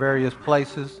teachers to their various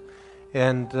places.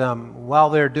 And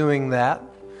while they're doing that,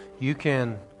 you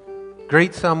can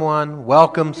greet someone,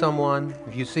 welcome someone.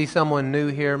 If you see someone new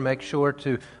here, make sure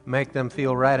to make them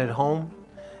feel right at home.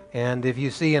 And if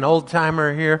you see an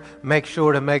old-timer here, make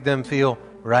sure to make them feel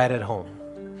right at home.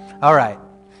 All right.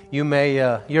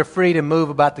 You're free to move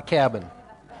about the cabin.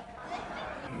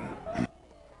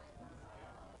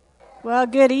 Well,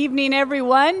 good evening,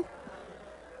 everyone.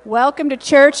 Welcome to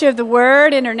Church of the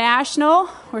Word International.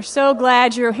 We're so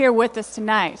glad you're here with us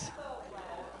tonight.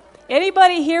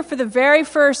 Anybody here for the very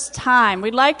first time?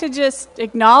 We'd like to just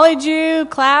acknowledge you,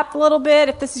 clap a little bit.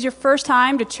 If this is your first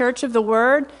time to Church of the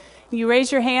Word, you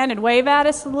raise your hand and wave at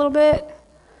us a little bit.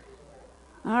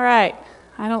 All right.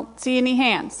 I don't see any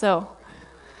hands. So,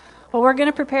 well, we're going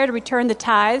to prepare to return the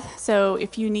tithe. So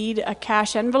if you need a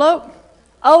cash envelope.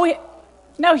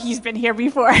 No, he's been here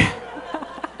before.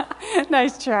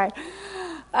 Nice try.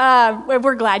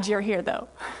 We're glad you're here, though.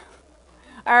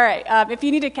 All right. If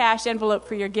you need a cash envelope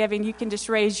for your giving, you can just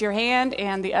raise your hand,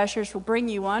 and the ushers will bring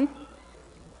you one.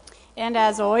 And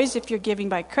as always, if you're giving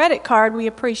by credit card, we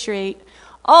appreciate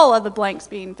all of the blanks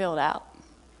being filled out.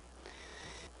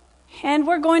 And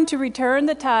we're going to return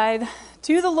the tithe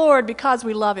to the Lord because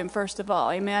we love Him, first of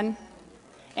all. Amen?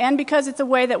 And because it's a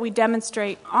way that we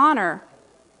demonstrate honor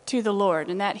to the Lord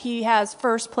and that He has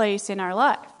first place in our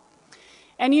life.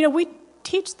 And, we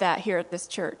teach that here at this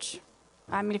church.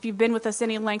 I mean, if you've been with us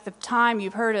any length of time,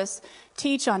 you've heard us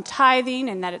teach on tithing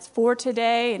and that it's for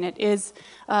today, and it is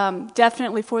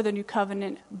definitely for the New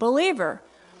Covenant believer.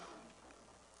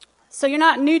 So you're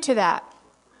not new to that.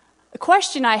 The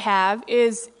question I have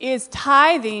is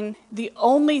tithing the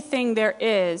only thing there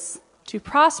is to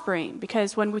prospering?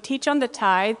 Because when we teach on the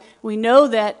tithe, we know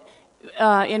that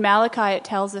in Malachi it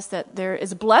tells us that there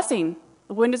is a blessing.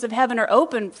 The windows of heaven are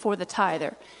open for the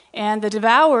tither, and the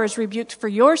devourer is rebuked for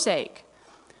your sake.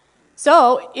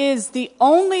 So is the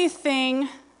only thing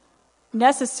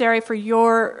necessary for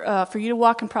you to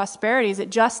walk in prosperity, is it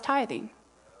just tithing?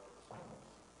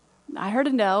 I heard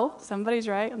a no. Somebody's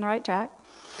right on the right track.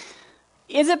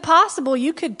 Is it possible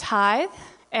you could tithe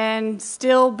and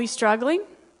still be struggling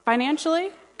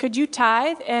financially? Could you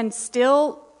tithe and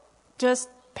still just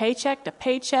paycheck to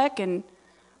paycheck? And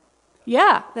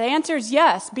yeah, the answer is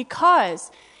yes,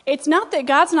 because it's not that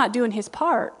God's not doing his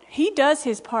part. He does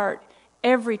his part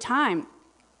every time.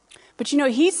 But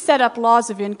he's set up laws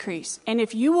of increase. And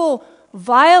if you will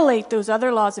violate those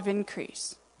other laws of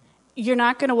increase, you're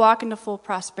not going to walk in the full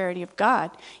prosperity of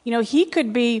God. You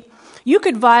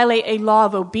could violate a law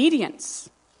of obedience.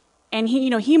 And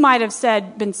he might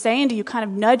have been saying to you, kind of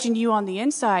nudging you on the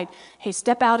inside, hey,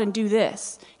 step out and do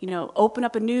this. Open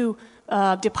up a new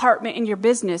department in your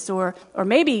business, or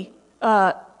maybe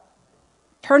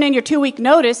turn in your 2-week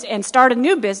notice and start a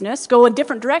new business, go a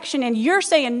different direction, and you're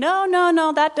saying,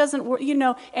 no, that doesn't work,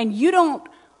 and you don't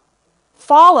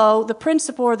follow the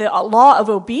principle or the law of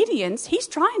obedience. He's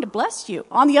trying to bless you.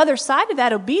 On the other side of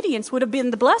that, obedience would have been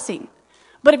the blessing.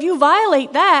 But if you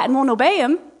violate that and won't obey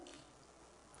him,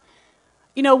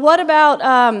 what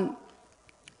about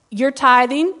your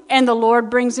tithing and the Lord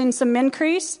brings in some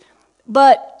increase,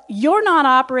 but you're not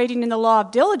operating in the law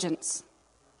of diligence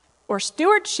or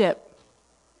stewardship?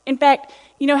 In fact,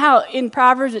 you know how in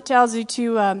Proverbs it tells you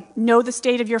to know the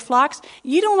state of your flocks?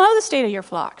 You don't know the state of your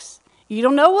flocks. You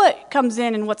don't know what comes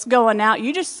in and what's going out.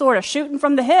 You just sort of shooting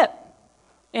from the hip.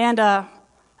 And I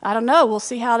don't know. We'll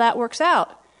see how that works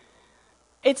out.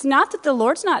 It's not that the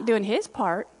Lord's not doing his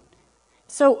part.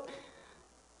 So,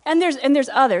 and there's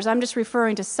others. I'm just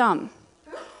referring to some.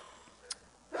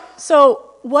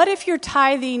 So what if you're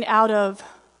tithing out of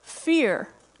fear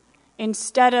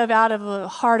instead of out of a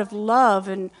heart of love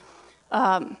and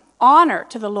honor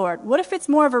to the Lord? What if it's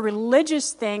more of a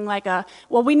religious thing, like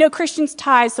we know Christians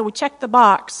tithe, so we check the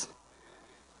box,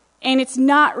 and it's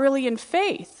not really in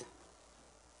faith?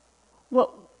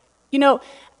 Well,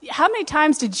 how many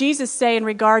times did Jesus say in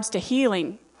regards to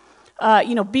healing,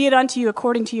 be it unto you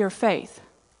according to your faith?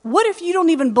 What if you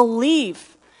don't even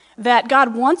believe that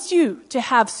God wants you to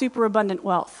have superabundant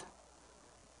wealth?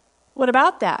 What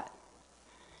about that?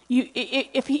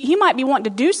 If he might be wanting to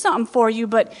do something for you,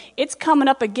 but it's coming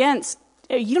up against,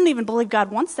 you don't even believe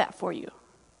God wants that for you.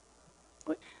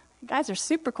 You guys are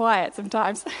super quiet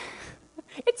sometimes.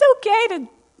 It's okay to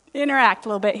interact a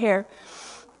little bit here.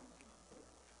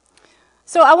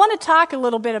 So I want to talk a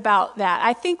little bit about that.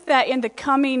 I think that in the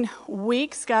coming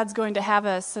weeks, God's going to have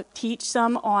us teach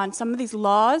some on some of these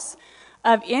laws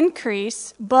of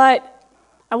increase, but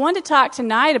I want to talk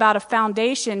tonight about a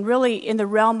foundation really in the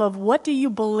realm of what do you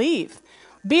believe?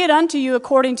 Be it unto you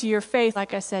according to your faith,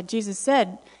 like I said, Jesus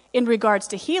said, in regards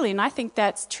to healing. I think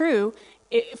that's true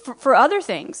for other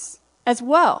things as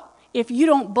well. If you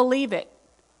don't believe it,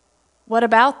 what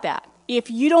about that? If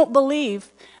you don't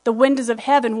believe the windows of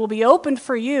heaven will be opened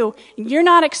for you, and you're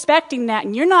not expecting that,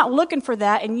 and you're not looking for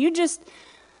that, and you just,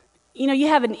 you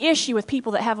have an issue with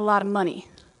people that have a lot of money.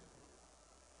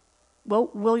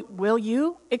 Well, will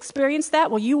you experience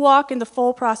that? Will you walk in the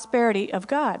full prosperity of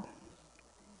God?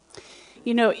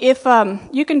 If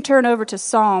you can turn over to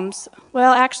Psalms,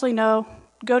 well, actually, no,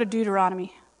 go to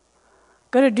Deuteronomy.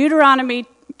 Go to Deuteronomy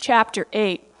chapter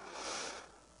 8.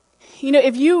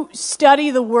 If you study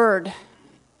the word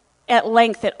at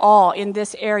length at all in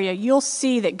this area, you'll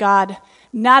see that God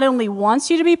not only wants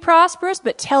you to be prosperous,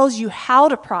 but tells you how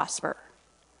to prosper.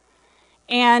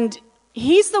 And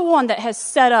he's the one that has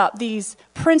set up these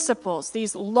principles,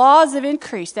 these laws of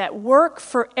increase that work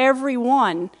for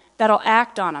everyone that'll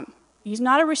act on them. He's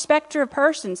not a respecter of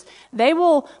persons. They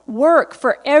will work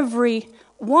for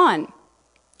everyone.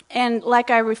 And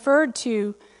like I referred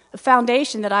to, the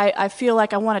foundation that I feel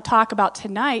like I want to talk about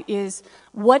tonight is,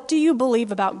 what do you believe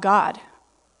about God?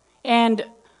 And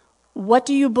what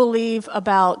do you believe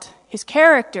about his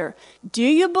character? Do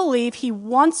you believe he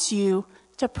wants you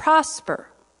to prosper?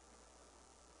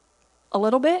 A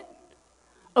little bit?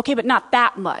 Okay, but not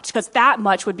that much, because that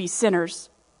much would be sinner's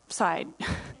side.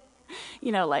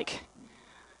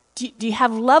 Do you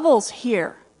have levels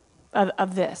here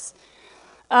of this?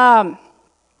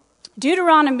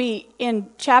 Deuteronomy in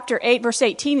chapter 8, verse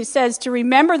 18, it says, to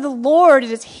remember the Lord,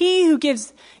 it is he who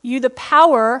gives you the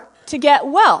power to get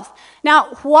wealth.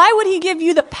 Now, why would he give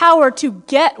you the power to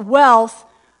get wealth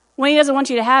when he doesn't want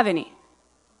you to have any?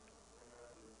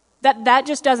 That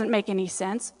just doesn't make any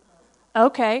sense.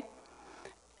 Okay.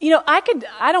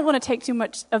 I don't want to take too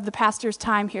much of the pastor's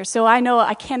time here, so I know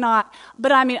I cannot,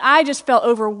 but I just felt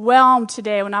overwhelmed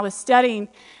today when I was studying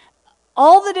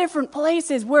all the different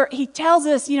places where he tells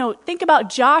us, think about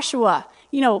Joshua,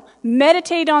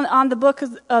 meditate on the book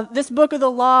of this book of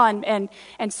the law and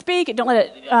speak it. Don't let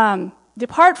it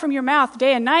depart from your mouth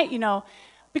day and night,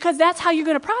 because that's how you're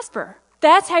going to prosper.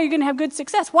 That's how you're going to have good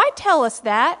success. Why tell us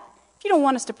that if you don't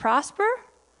want us to prosper?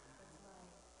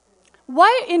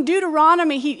 Why in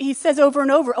Deuteronomy he says over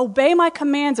and over, obey my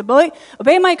commands, obey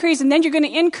my decrees, and then you're going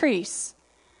to increase.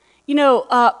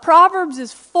 Proverbs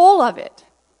is full of it.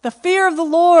 The fear of the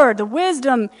Lord, the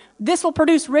wisdom, this will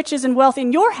produce riches and wealth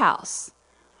in your house.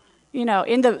 In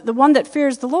the one that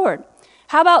fears the Lord.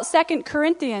 How about 2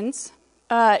 Corinthians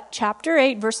chapter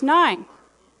 8, verse 9?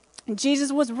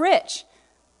 Jesus was rich,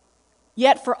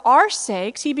 yet for our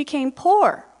sakes he became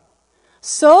poor,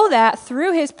 so that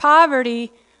through his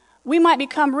poverty we might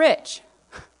become rich.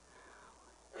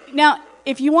 Now,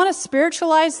 if you want to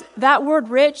spiritualize that word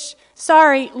rich,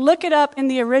 look it up in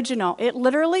the original. It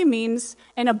literally means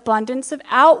an abundance of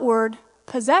outward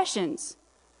possessions.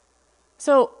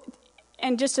 So,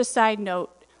 and just a side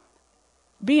note,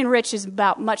 being rich is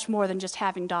about much more than just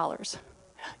having dollars.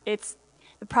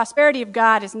 The prosperity of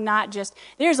God is not just,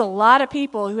 there's a lot of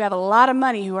people who have a lot of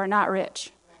money who are not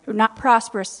rich, who are not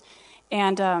prosperous.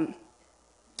 And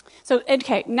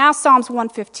now Psalms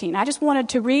 115. I just wanted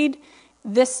to read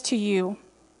this to you.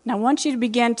 And I want you to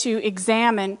begin to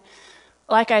examine,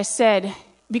 like I said,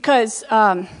 because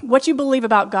what you believe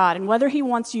about God and whether he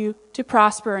wants you to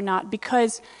prosper or not.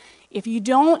 Because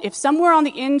if somewhere on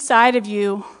the inside of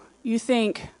you, you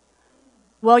think,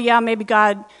 well, yeah, maybe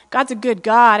God's a good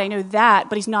God, I know that,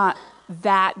 but he's not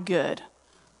that good.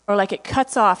 Or like it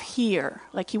cuts off here.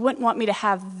 Like he wouldn't want me to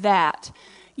have that.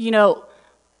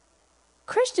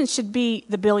 Christians should be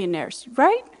the billionaires,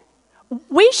 right?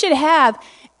 We should have,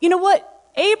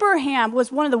 Abraham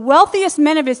was one of the wealthiest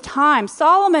men of his time.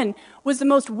 Solomon was the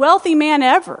most wealthy man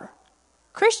ever.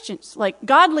 Christians, like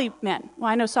godly men.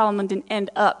 Well, I know Solomon didn't end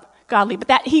up godly, but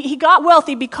that he got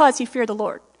wealthy because he feared the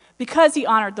Lord, because he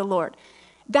honored the Lord.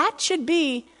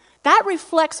 That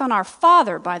reflects on our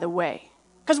Father, by the way,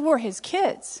 because we're his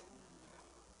kids.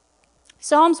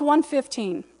 Psalms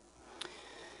 115.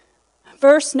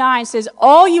 Verse 9 says,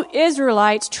 all you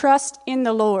Israelites trust in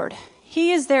the Lord.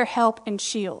 He is their help and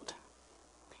shield.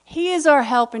 He is our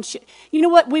help and shield. You know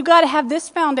what? We've got to have this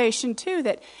foundation too,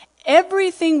 that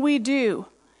everything we do,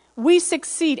 we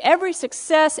succeed. Every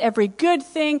success, every good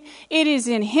thing, it is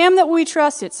in him that we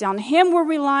trust. It's on him we're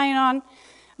relying on.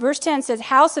 Verse 10 says,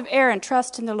 house of Aaron,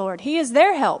 trust in the Lord. He is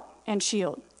their help and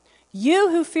shield. You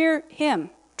who fear him,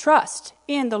 trust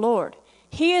in the Lord.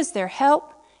 He is their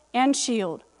help and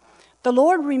shield. The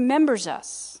Lord remembers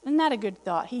us. Isn't that a good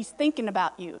thought? He's thinking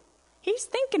about you. He's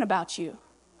thinking about you.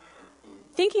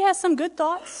 Think he has some good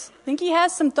thoughts? Think he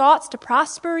has some thoughts to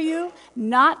prosper you,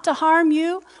 not to harm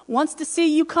you, wants to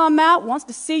see you come out, wants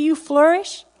to see you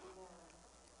flourish?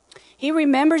 He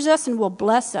remembers us and will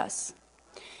bless us.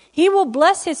 He will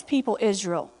bless his people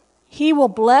Israel. He will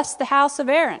bless the house of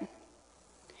Aaron.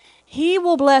 He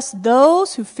will bless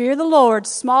those who fear the Lord,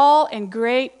 small and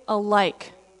great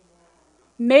alike.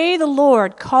 May the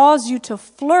Lord cause you to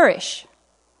flourish,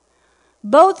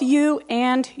 both you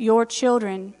and your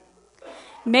children.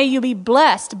 May you be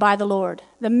blessed by the Lord,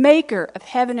 the maker of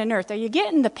heaven and earth. Are you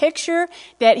getting the picture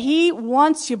that he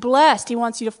wants you blessed? He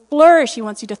wants you to flourish. He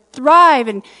wants you to thrive.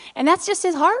 And that's just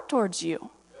his heart towards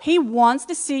you. He wants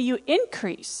to see you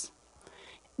increase.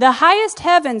 The highest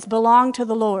heavens belong to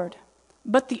the Lord,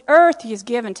 but the earth he has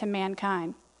given to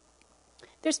mankind.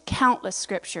 There's countless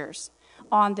scriptures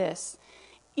on this.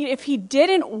 If he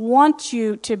didn't want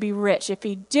you to be rich, if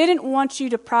he didn't want you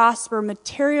to prosper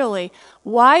materially,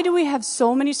 why do we have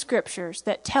so many scriptures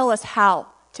that tell us how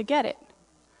to get it?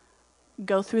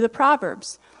 Go through the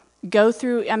Proverbs.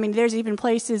 There's even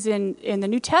places in the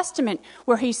New Testament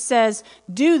where he says,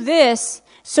 do this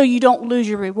so you don't lose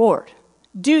your reward.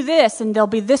 Do this and there'll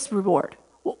be this reward.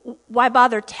 Why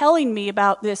bother telling me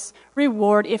about this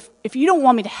reward if you don't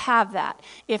want me to have that?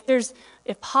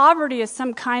 If poverty is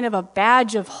some kind of a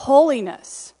badge of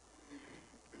holiness.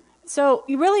 So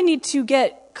you really need to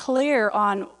get clear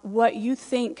on what you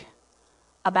think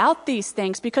about these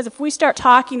things, because if we start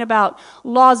talking about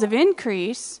laws of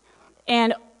increase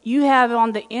and you have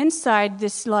on the inside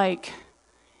this like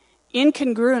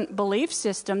incongruent belief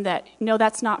system that, no,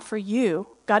 that's not for you,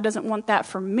 God doesn't want that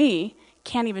for me,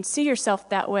 can't even see yourself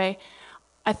that way,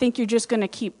 I think you're just going to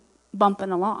keep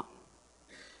bumping along.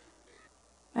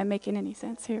 Am I making any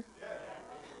sense here?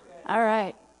 All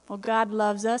right. Well, God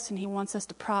loves us and he wants us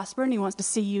to prosper and he wants to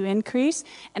see you increase.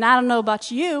 And I don't know about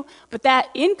you, but that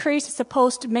increase is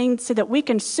supposed to mean so that we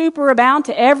can superabound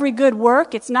to every good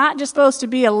work. It's not just supposed to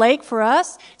be a lake for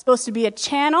us. It's supposed to be a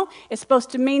channel. It's supposed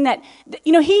to mean that,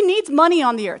 he needs money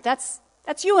on the earth. That's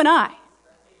you and I.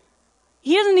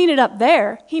 He doesn't need it up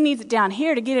there. He needs it down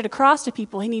here to get it across to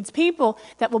people. He needs people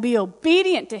that will be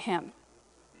obedient to him.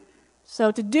 So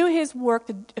to do his work,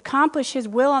 to accomplish his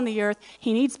will on the earth,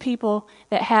 he needs people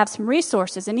that have some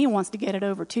resources, and he wants to get it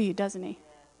over to you, doesn't he?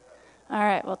 All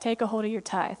right, well, take a hold of your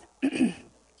tithe.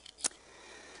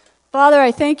 Father,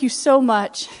 I thank you so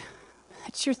much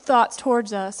that your thoughts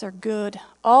towards us are good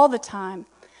all the time.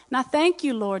 And I thank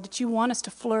you, Lord, that you want us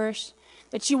to flourish,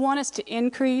 that you want us to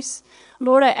increase.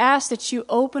 Lord, I ask that you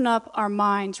open up our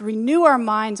minds, renew our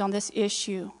minds on this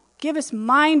issue. Give us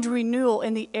mind renewal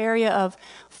in the area of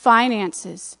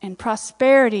finances and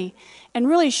prosperity, and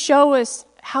really show us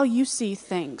how you see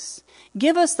things.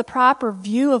 Give us the proper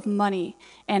view of money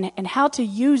and how to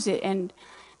use it, and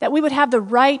that we would have the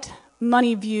right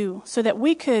money view so that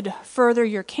we could further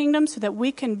your kingdom, so that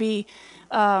we can be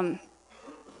a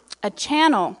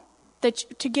channel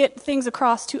to get things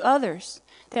across to others,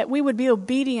 that we would be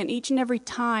obedient each and every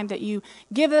time that you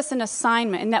give us an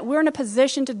assignment, and that we're in a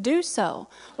position to do so.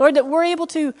 Lord, that we're able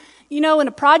to, when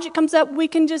a project comes up, we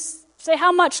can just say,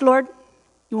 how much, Lord?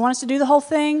 You want us to do the whole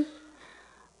thing?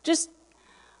 Just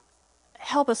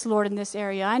help us, Lord, in this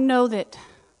area. I know that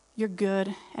you're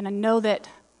good, and I know that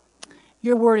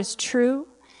your word is true.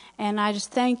 And I just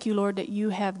thank you, Lord, that you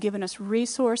have given us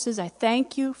resources. I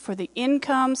thank you for the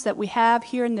incomes that we have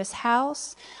here in this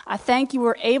house. I thank you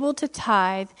we're able to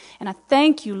tithe. And I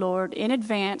thank you, Lord, in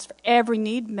advance for every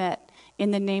need met in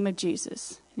the name of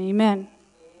Jesus. Amen.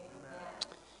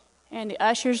 And the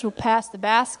ushers will pass the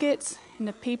baskets, and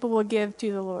the people will give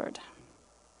to the Lord.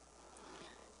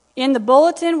 In the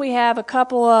bulletin, we have a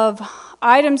couple of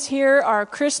items here. Our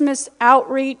Christmas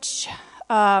outreach.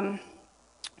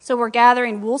 So we're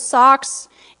gathering wool socks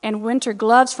and winter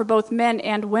gloves for both men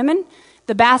and women.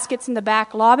 The baskets in the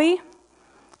back lobby,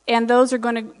 and those are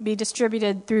going to be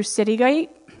distributed through Citygate.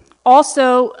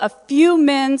 Also, a few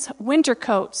men's winter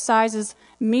coats, sizes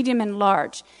medium and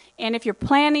large. And if you're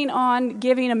planning on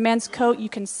giving a men's coat, you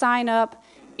can sign up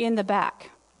in the back.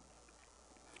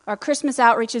 Our Christmas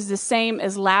outreach is the same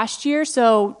as last year,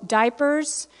 so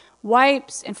diapers,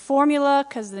 wipes, and formula,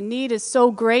 because the need is so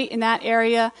great in that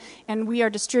area, and we are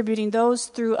distributing those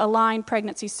through Align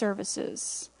Pregnancy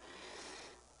Services.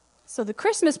 So the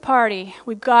Christmas party,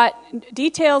 we've got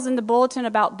details in the bulletin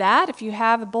about that. If you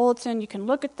have a bulletin, you can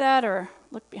look at that or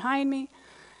look behind me.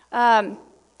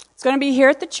 It's going to be here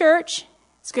at the church.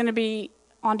 It's going to be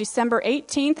on December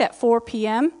 18th at 4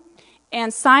 p.m.,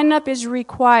 and sign up is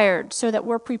required so that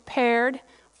we're prepared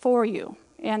for you.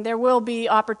 And there will be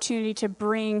opportunity to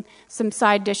bring some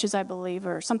side dishes, I believe,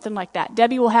 or something like that.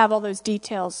 Debbie will have all those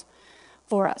details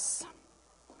for us.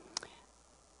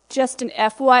 Just an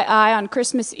FYI, on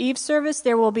Christmas Eve service,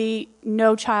 there will be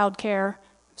no child care,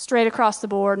 straight across the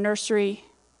board, nursery,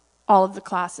 all of the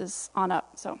classes on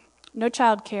up. So no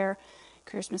child care,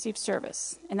 Christmas Eve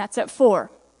service. And that's at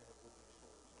 4.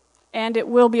 And it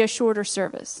will be a shorter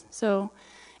service. So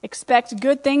expect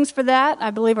good things for that.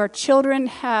 I believe our children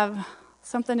have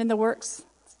something in the works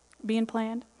being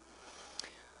planned.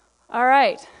 All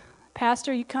right.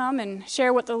 Pastor, you come and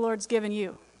share what the Lord's given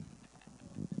you.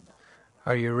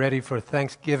 Are you ready for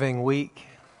Thanksgiving week?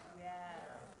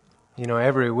 Yes.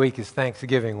 Every week is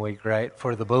Thanksgiving week, right,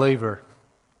 for the believer.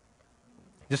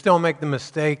 Just don't make the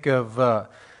mistake of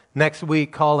next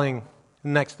week calling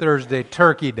next Thursday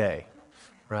Turkey Day,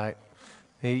 right?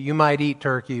 You might eat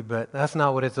turkey, but that's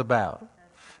not what it's about.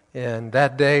 And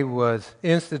that day was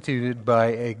instituted by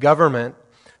a government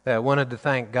that wanted to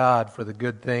thank God for the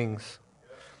good things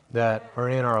that are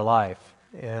in our life.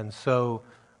 And so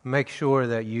make sure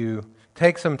that you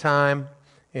take some time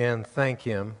and thank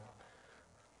Him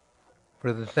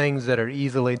for the things that are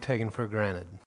easily taken for granted.